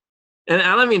lied. And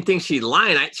I don't even think she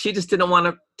lied. She just didn't want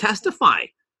to testify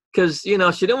because, she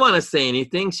didn't want to say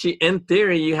anything. In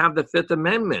theory, you have the Fifth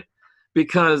Amendment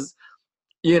because,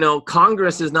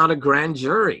 Congress is not a grand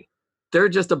jury. They're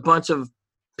just a bunch of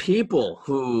people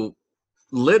who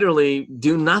literally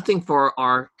do nothing for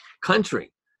our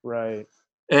country. Right.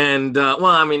 And,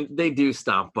 they do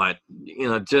stuff, but,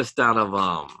 just out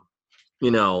of,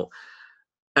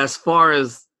 as far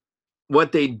as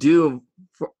what they do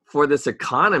for this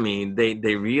economy, they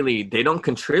don't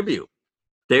contribute.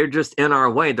 They're just in our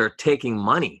way. They're taking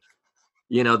money.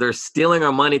 They're stealing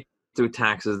our money through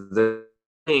taxes.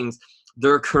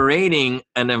 They're creating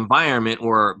an environment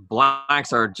where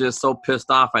blacks are just so pissed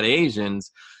off at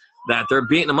Asians that they're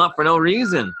beating them up for no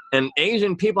reason. And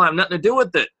Asian people have nothing to do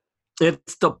with it.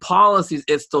 It's the policies,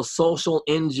 it's the social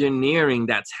engineering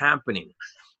that's happening.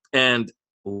 And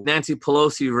Nancy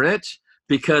Pelosi rich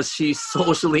because she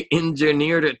socially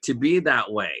engineered it to be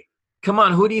that way. Come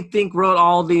on, who do you think wrote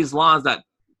all these laws that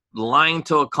lying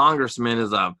to a congressman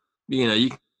is you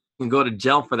can go to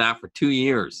jail for that for 2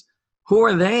 years? Who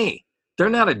are they? They're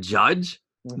not a judge.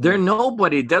 Mm-hmm. They're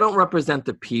nobody. They don't represent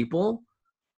the people.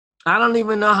 I don't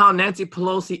even know how Nancy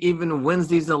Pelosi even wins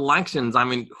these elections. I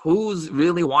mean, who's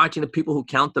really watching the people who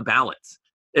count the ballots?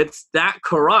 It's that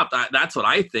corrupt. That's what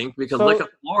I think, because look at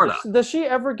Florida. Does she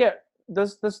ever get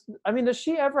does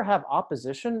she ever have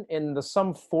opposition in the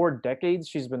some 4 decades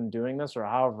she's been doing this, or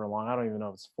however long? I don't even know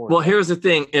if it's 4. Well, here's the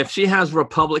thing. If she has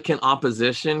Republican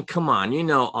opposition, come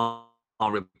on, all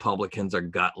Republicans are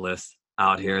gutless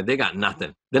out here. They got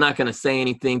nothing. They're not going to say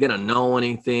anything. They don't know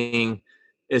anything.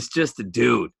 It's just a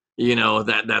dude,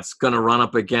 that's going to run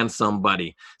up against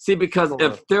somebody. See, because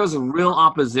if there's a real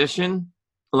opposition,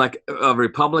 like a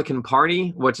Republican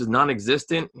Party, which is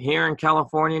non-existent here in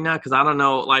California now, because I don't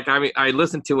know, like, I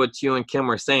listened to what you and Kim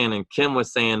were saying, and Kim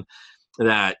was saying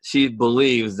that she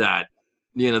believes that,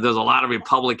 there's a lot of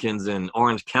Republicans in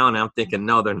Orange County. I'm thinking,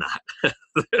 no, they're not.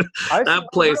 That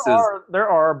place there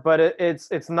are, but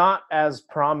it's not as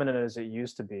prominent as it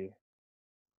used to be.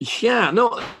 Yeah,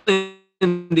 no.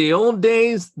 In the old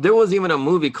days, there was even a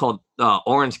movie called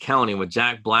Orange County with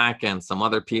Jack Black and some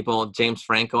other people, James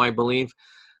Franco, I believe.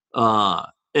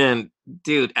 And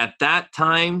dude, at that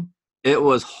time, it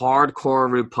was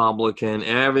hardcore Republican.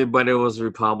 Everybody was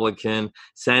Republican.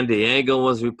 San Diego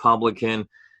was Republican.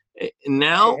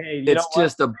 Now it's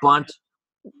just a bunch.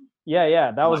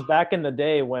 Yeah. That was back in the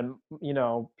day when,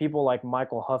 people like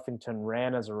Michael Huffington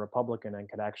ran as a Republican and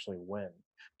could actually win.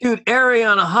 Dude,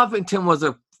 Ariana Huffington was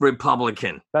a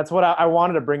Republican. That's what I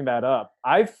wanted to bring that up.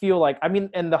 I feel like,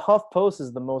 and the HuffPost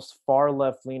is the most far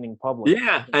left-leaning publication.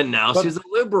 Yeah, and now she's a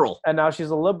liberal. And now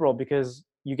she's a liberal because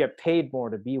you get paid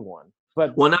more to be one.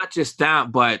 But well, not just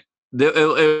that, but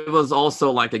it was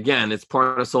also like, again, it's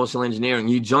part of social engineering.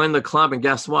 You join the club and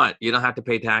guess what? You don't have to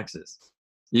pay taxes.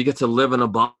 You get to live in a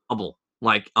bubble,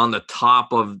 like on the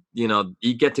top of, you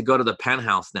get to go to the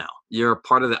penthouse now. You're a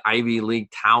part of the Ivy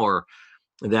League tower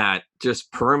that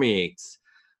just permeates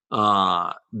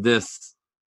this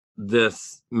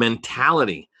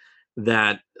mentality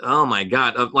that, oh my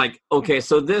God, of like, okay,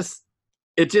 so if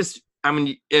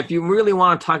you really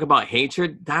want to talk about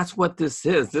hatred, that's what this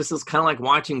is. This is kind of like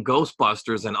watching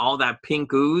Ghostbusters and all that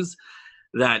pink ooze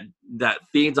that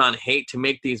feeds on hate to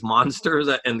make these monsters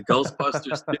and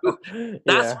Ghostbusters do.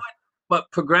 That's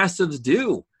what progressives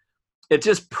do. It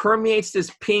just permeates this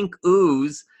pink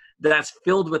ooze that's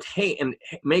filled with hate and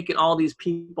making all these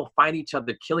people fight each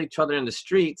other, kill each other in the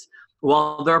streets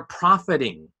while they're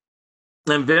profiting.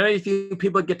 And very few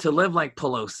people get to live like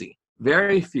Pelosi.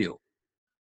 Very few.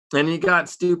 And you got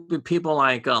stupid people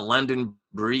like London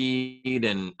Breed,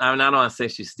 and I don't want to say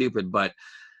she's stupid, but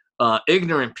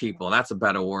ignorant people. That's a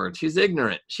better word. She's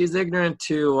ignorant. She's ignorant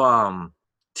to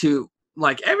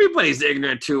like everybody's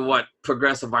ignorant to what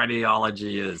progressive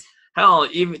ideology is. Hell,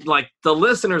 even like the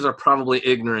listeners are probably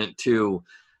ignorant to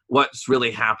what's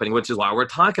really happening, which is why we're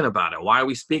talking about it. Why are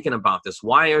we speaking about this?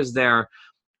 Why is there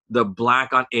the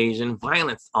Black on Asian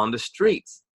violence on the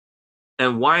streets?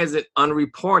 And why is it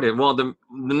unreported? Well, the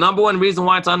number one reason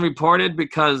why it's unreported,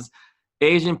 because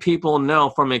Asian people know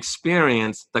from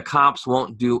experience the cops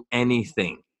won't do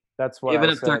anything. That's what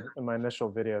I said in my initial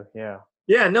video, yeah.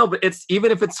 Yeah, no, but it's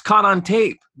even if it's caught on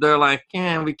tape, they're like,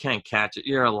 yeah, we can't catch it.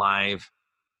 You're alive.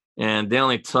 And they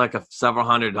only took several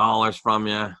 $100s from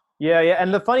you. Yeah.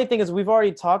 And the funny thing is we've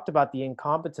already talked about the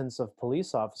incompetence of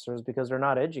police officers because they're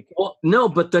not educated. Well, no,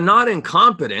 but they're not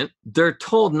incompetent. They're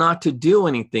told not to do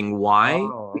anything. Why?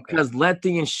 Oh, okay. Because let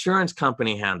the insurance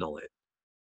company handle it.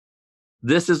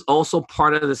 This is also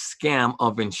part of the scam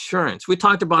of insurance. We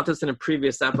talked about this in a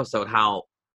previous episode, how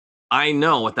I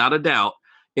know without a doubt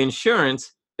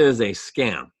insurance is a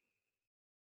scam.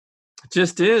 It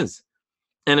just is.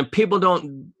 And if people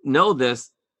don't know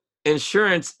this,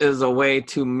 insurance is a way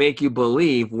to make you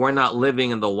believe we're not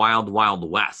living in the wild, wild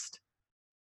west.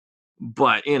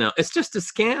 But, it's just a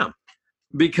scam,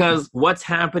 because what's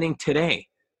happening today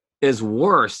is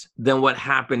worse than what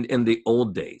happened in the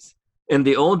old days. In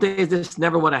the old days, this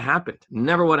never would have happened.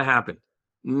 Never would have happened.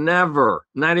 Never,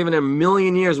 not even a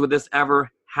million years would this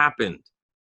ever happen.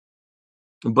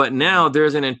 But now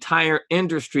there's an entire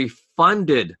industry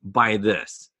funded by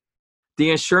this.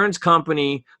 The insurance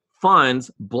company funds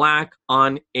Black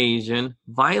on Asian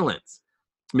violence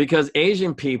because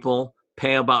Asian people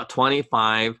pay about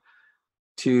 25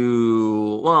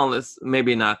 to, well, it's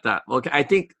maybe not that. Okay, I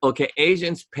think,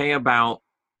 Asians pay about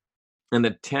in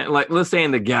the 10, like let's say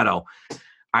in the ghetto,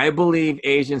 I believe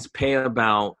Asians pay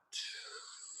about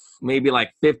maybe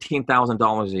like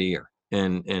 $15,000 a year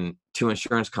in to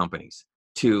insurance companies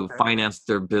to finance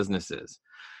their businesses.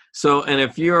 So, and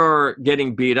if you're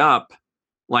getting beat up,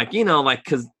 like,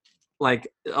 cause like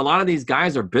a lot of these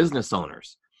guys are business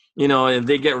owners, and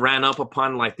they get ran up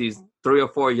upon, like these 3 or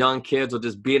 4 young kids will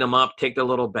just beat them up, take their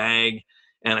little bag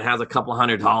and it has a couple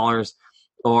 $100,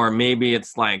 or maybe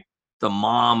it's like the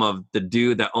mom of the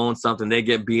dude that owns something, they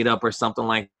get beat up or something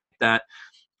like that.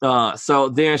 So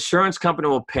the insurance company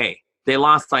will pay. They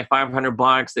lost like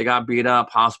 $500, they got beat up,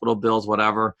 hospital bills,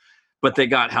 whatever, but they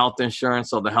got health insurance,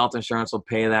 so the health insurance will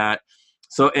pay that.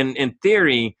 So in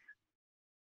theory,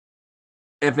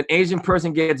 if an Asian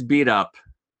person gets beat up,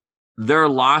 their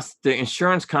loss, the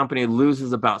insurance company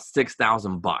loses about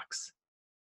 $6,000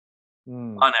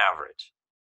 on average.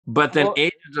 But then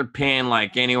Asians are paying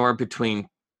like anywhere between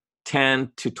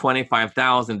 10 to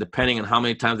 25,000, depending on how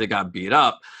many times they got beat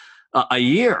up a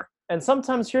year. And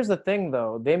sometimes, here's the thing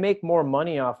though, they make more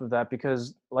money off of that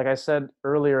because, like I said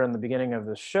earlier in the beginning of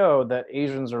the show, that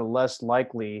Asians are less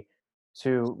likely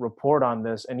to report on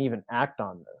this and even act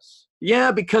on this.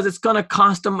 Yeah, because it's going to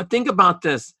cost them. Think about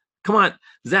this. Come on,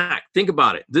 Zach, think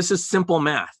about it. This is simple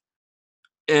math.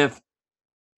 If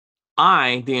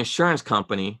I, the insurance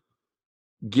company,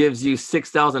 gives you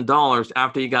 $6,000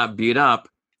 after you got beat up,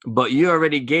 but you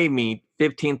already gave me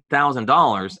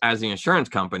 $15,000 as the insurance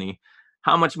company,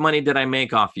 how much money did I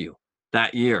make off you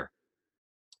that year?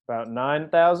 About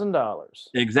 $9,000.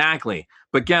 Exactly.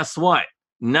 But guess what?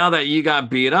 Now that you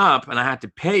got beat up and I had to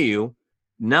pay you,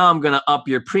 now I'm going to up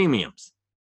your premiums.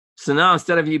 So now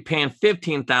instead of you paying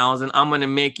 $15,000, I'm going to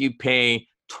make you pay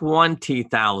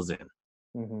 $20,000.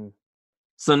 Mm-hmm.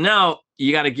 So now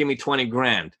you got to give me 20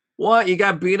 grand. What? You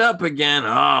got beat up again?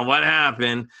 Oh, what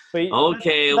happened?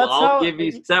 Okay, well, I'll give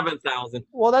you 7,000.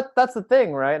 Well, that's the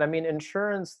thing, right? I mean,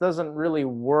 insurance doesn't really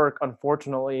work,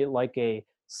 unfortunately, like a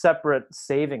separate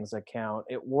savings account.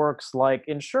 It works like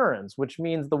insurance, which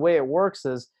means the way it works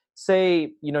is,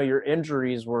 say, your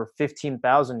injuries were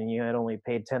 15,000 and you had only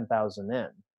paid 10,000 in.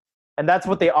 And that's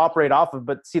what they operate off of.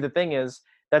 But see, the thing is,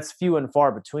 that's few and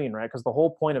far between, right? Because the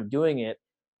whole point of doing it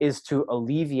is to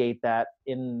alleviate that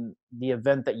in the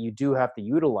event that you do have to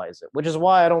utilize it, which is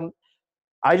why I don't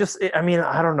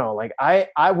know. Like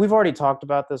we've already talked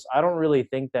about this. I don't really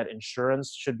think that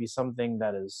insurance should be something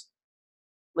that is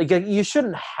like, you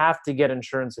shouldn't have to get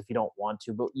insurance if you don't want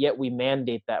to, but yet we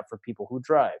mandate that for people who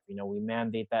drive. We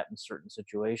mandate that in certain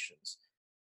situations.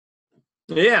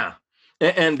 Yeah.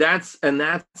 And that's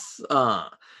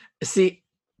see,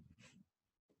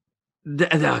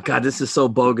 oh God, this is so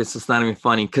bogus. It's not even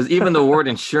funny, because even the word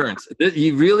insurance,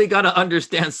 you really got to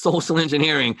understand social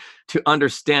engineering to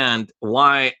understand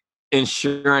why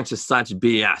insurance is such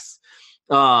BS.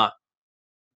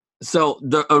 So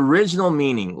the original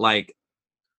meaning, like,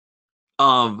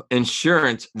 of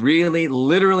insurance really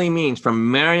literally means from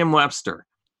Merriam-Webster.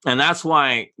 And that's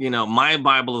why, my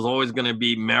Bible is always going to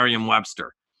be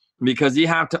Merriam-Webster, because you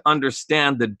have to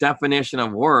understand the definition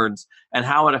of words and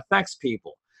how it affects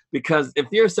people. Because if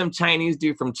you're some Chinese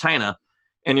dude from China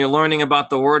and you're learning about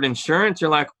the word insurance, you're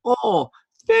like, oh,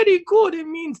 very good. It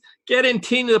means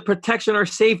guaranteeing the protection or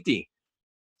safety.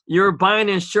 You're buying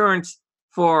insurance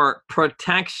for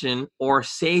protection or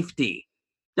safety.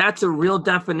 That's a real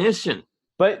definition.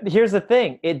 But here's the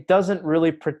thing. It doesn't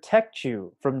really protect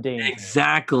you from danger.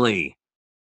 Exactly.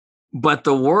 But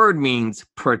the word means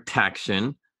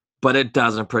protection, but it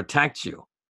doesn't protect you.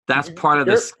 That's part of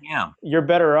the scam. You're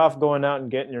better off going out and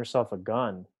getting yourself a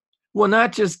gun. Well,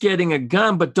 not just getting a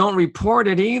gun, but don't report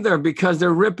it either, because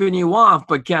they're ripping you off.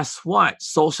 But guess what?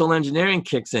 Social engineering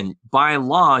kicks in. By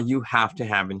law, you have to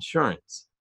have insurance.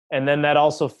 And then that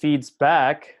also feeds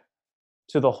back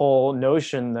to the whole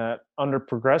notion that under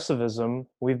progressivism,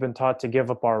 we've been taught to give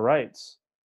up our rights.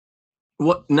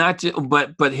 Well,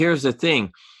 but here's the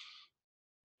thing.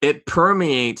 It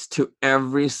permeates to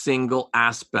every single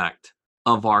aspect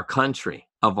of our country,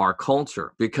 of our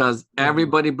culture, because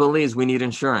everybody believes we need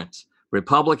insurance.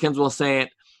 Republicans will say it,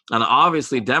 and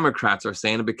obviously Democrats are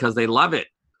saying it because they love it.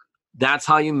 That's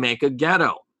how you make a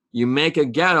ghetto. You make a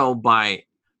ghetto by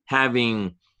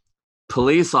having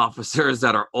police officers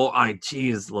that are,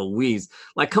 geez Louise.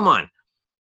 Like, come on.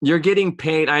 you're getting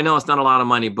paid. I know it's not a lot of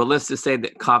money, but let's just say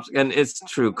that cops, and it's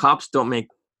true, cops don't make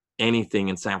anything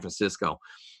in San Francisco.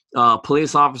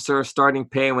 Police officers starting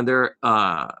pay when they're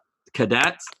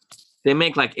cadets, they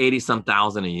make like 80-some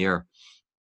thousand a year.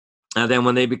 And then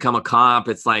when they become a cop,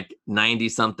 it's like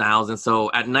 90-some thousand. So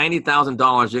at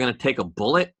 $90,000, you're going to take a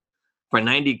bullet for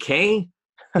 $90K?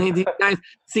 These guys,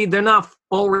 see, they're not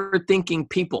forward-thinking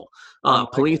people.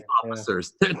 Police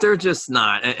officers, they're just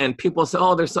not. And people say,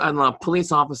 oh, there's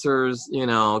police officers, you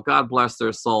know, God bless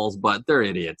their souls, but they're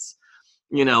idiots,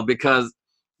 you know, because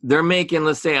they're making,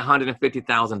 let's say,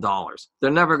 $150,000.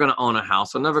 They're never going to own a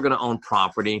house. They're never going to own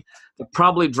property. They're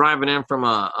probably driving in from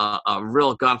a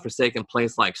real godforsaken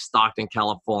place like Stockton,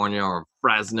 California, or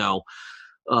Fresno,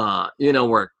 you know,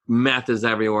 where meth is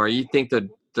everywhere. You think that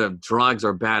the drugs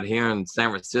are bad here in San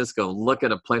Francisco. Look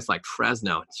at a place like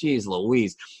Fresno. Jeez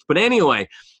Louise. But anyway,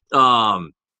 so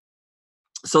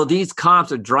these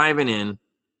cops are driving in,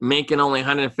 making only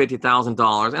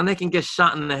 $150,000, and they can get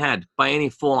shot in the head by any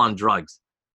fool on drugs.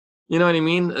 You know what I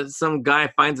mean? Some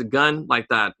guy finds a gun, like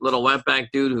that little wetback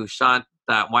dude who shot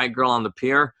that white girl on the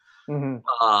pier.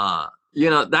 Mm-hmm. You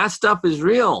know, that stuff is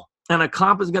real. And a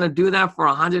cop is going to do that for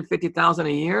 $150,000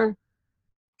 a year?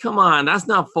 Come on, that's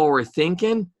not forward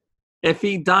thinking. If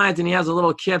he dies and he has a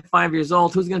little kid, 5 years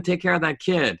old, who's going to take care of that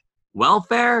kid?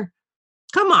 Welfare?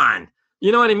 Come on.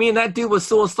 You know what I mean? That dude was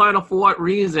suicidal for what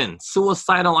reason?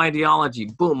 Suicidal ideology.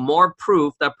 Boom, more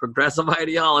proof that progressive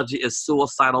ideology is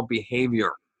suicidal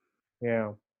behavior.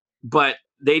 Yeah. But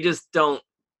they just don't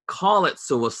call it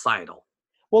suicidal.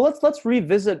 Well, let's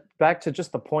revisit back to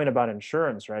just the point about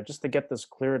insurance, right? Just to get this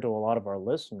clear to a lot of our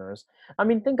listeners. I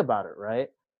mean, think about it, right?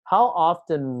 How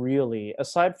often really,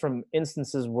 aside from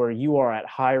instances where you are at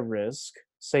high risk,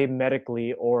 say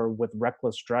medically or with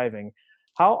reckless driving,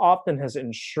 how often has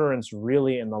insurance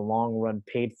really in the long run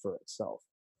paid for itself?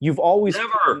 You've always,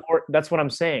 that's what I'm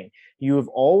saying. You have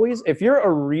always, if you're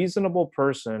a reasonable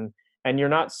person and you're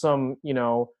not some, you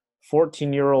know,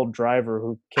 14-year-old driver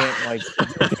who can't like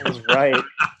do things right.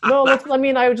 No, I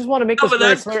just want to make this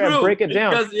very clear and break it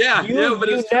down. Because, but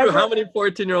it's true. How many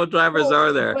 14-year-old drivers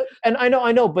are there? And I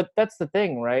know, but that's the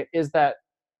thing, right? Is that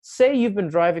say you've been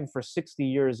driving for 60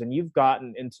 years and you've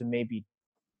gotten into maybe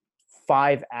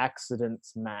 5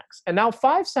 accidents max. And now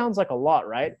 5 sounds like a lot,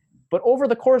 right? But over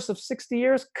the course of 60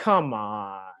 years, come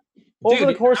on. Over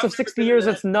the course of 60 years,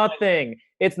 it's nothing.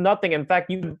 It's nothing. In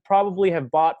fact, you probably have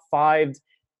bought 5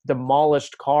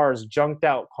 demolished cars, junked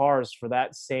out cars for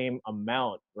that same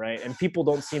amount, right? And people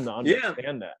don't seem to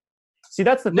understand that. See,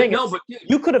 that's the thing. No, but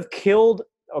you could have killed,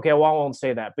 okay, well, I won't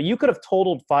say that, but you could have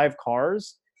totaled 5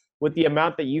 cars with the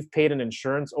amount that you've paid in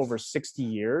insurance over 60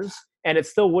 years, and it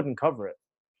still wouldn't cover it.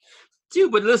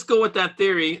 Dude, but let's go with that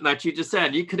theory that you just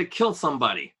said. You could have killed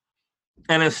somebody.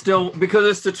 And it's still, because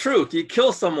it's the truth. You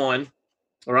kill someone,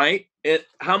 right?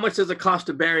 How much does it cost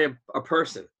to bury a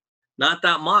person? Not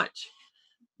that much.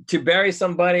 To bury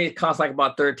somebody, it costs like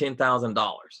about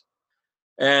 $13,000.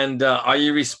 And are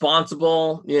you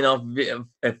responsible, you know,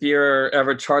 if you're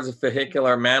ever charged with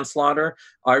vehicular manslaughter,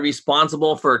 are you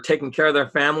responsible for taking care of their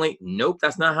family? Nope,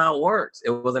 that's not how it works. It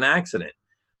was an accident.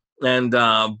 And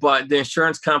but the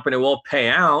insurance company will pay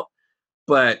out.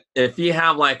 But if you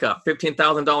have like a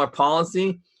 $15,000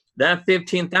 policy, that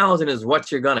 $15,000 is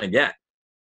what you're gonna get.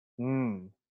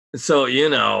 So, you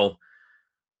know,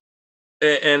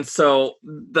 and so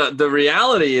the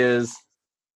reality is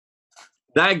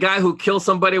that guy who killed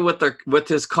somebody with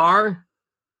his car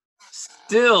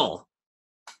still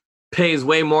pays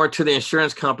way more to the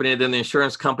insurance company than the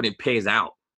insurance company pays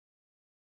out.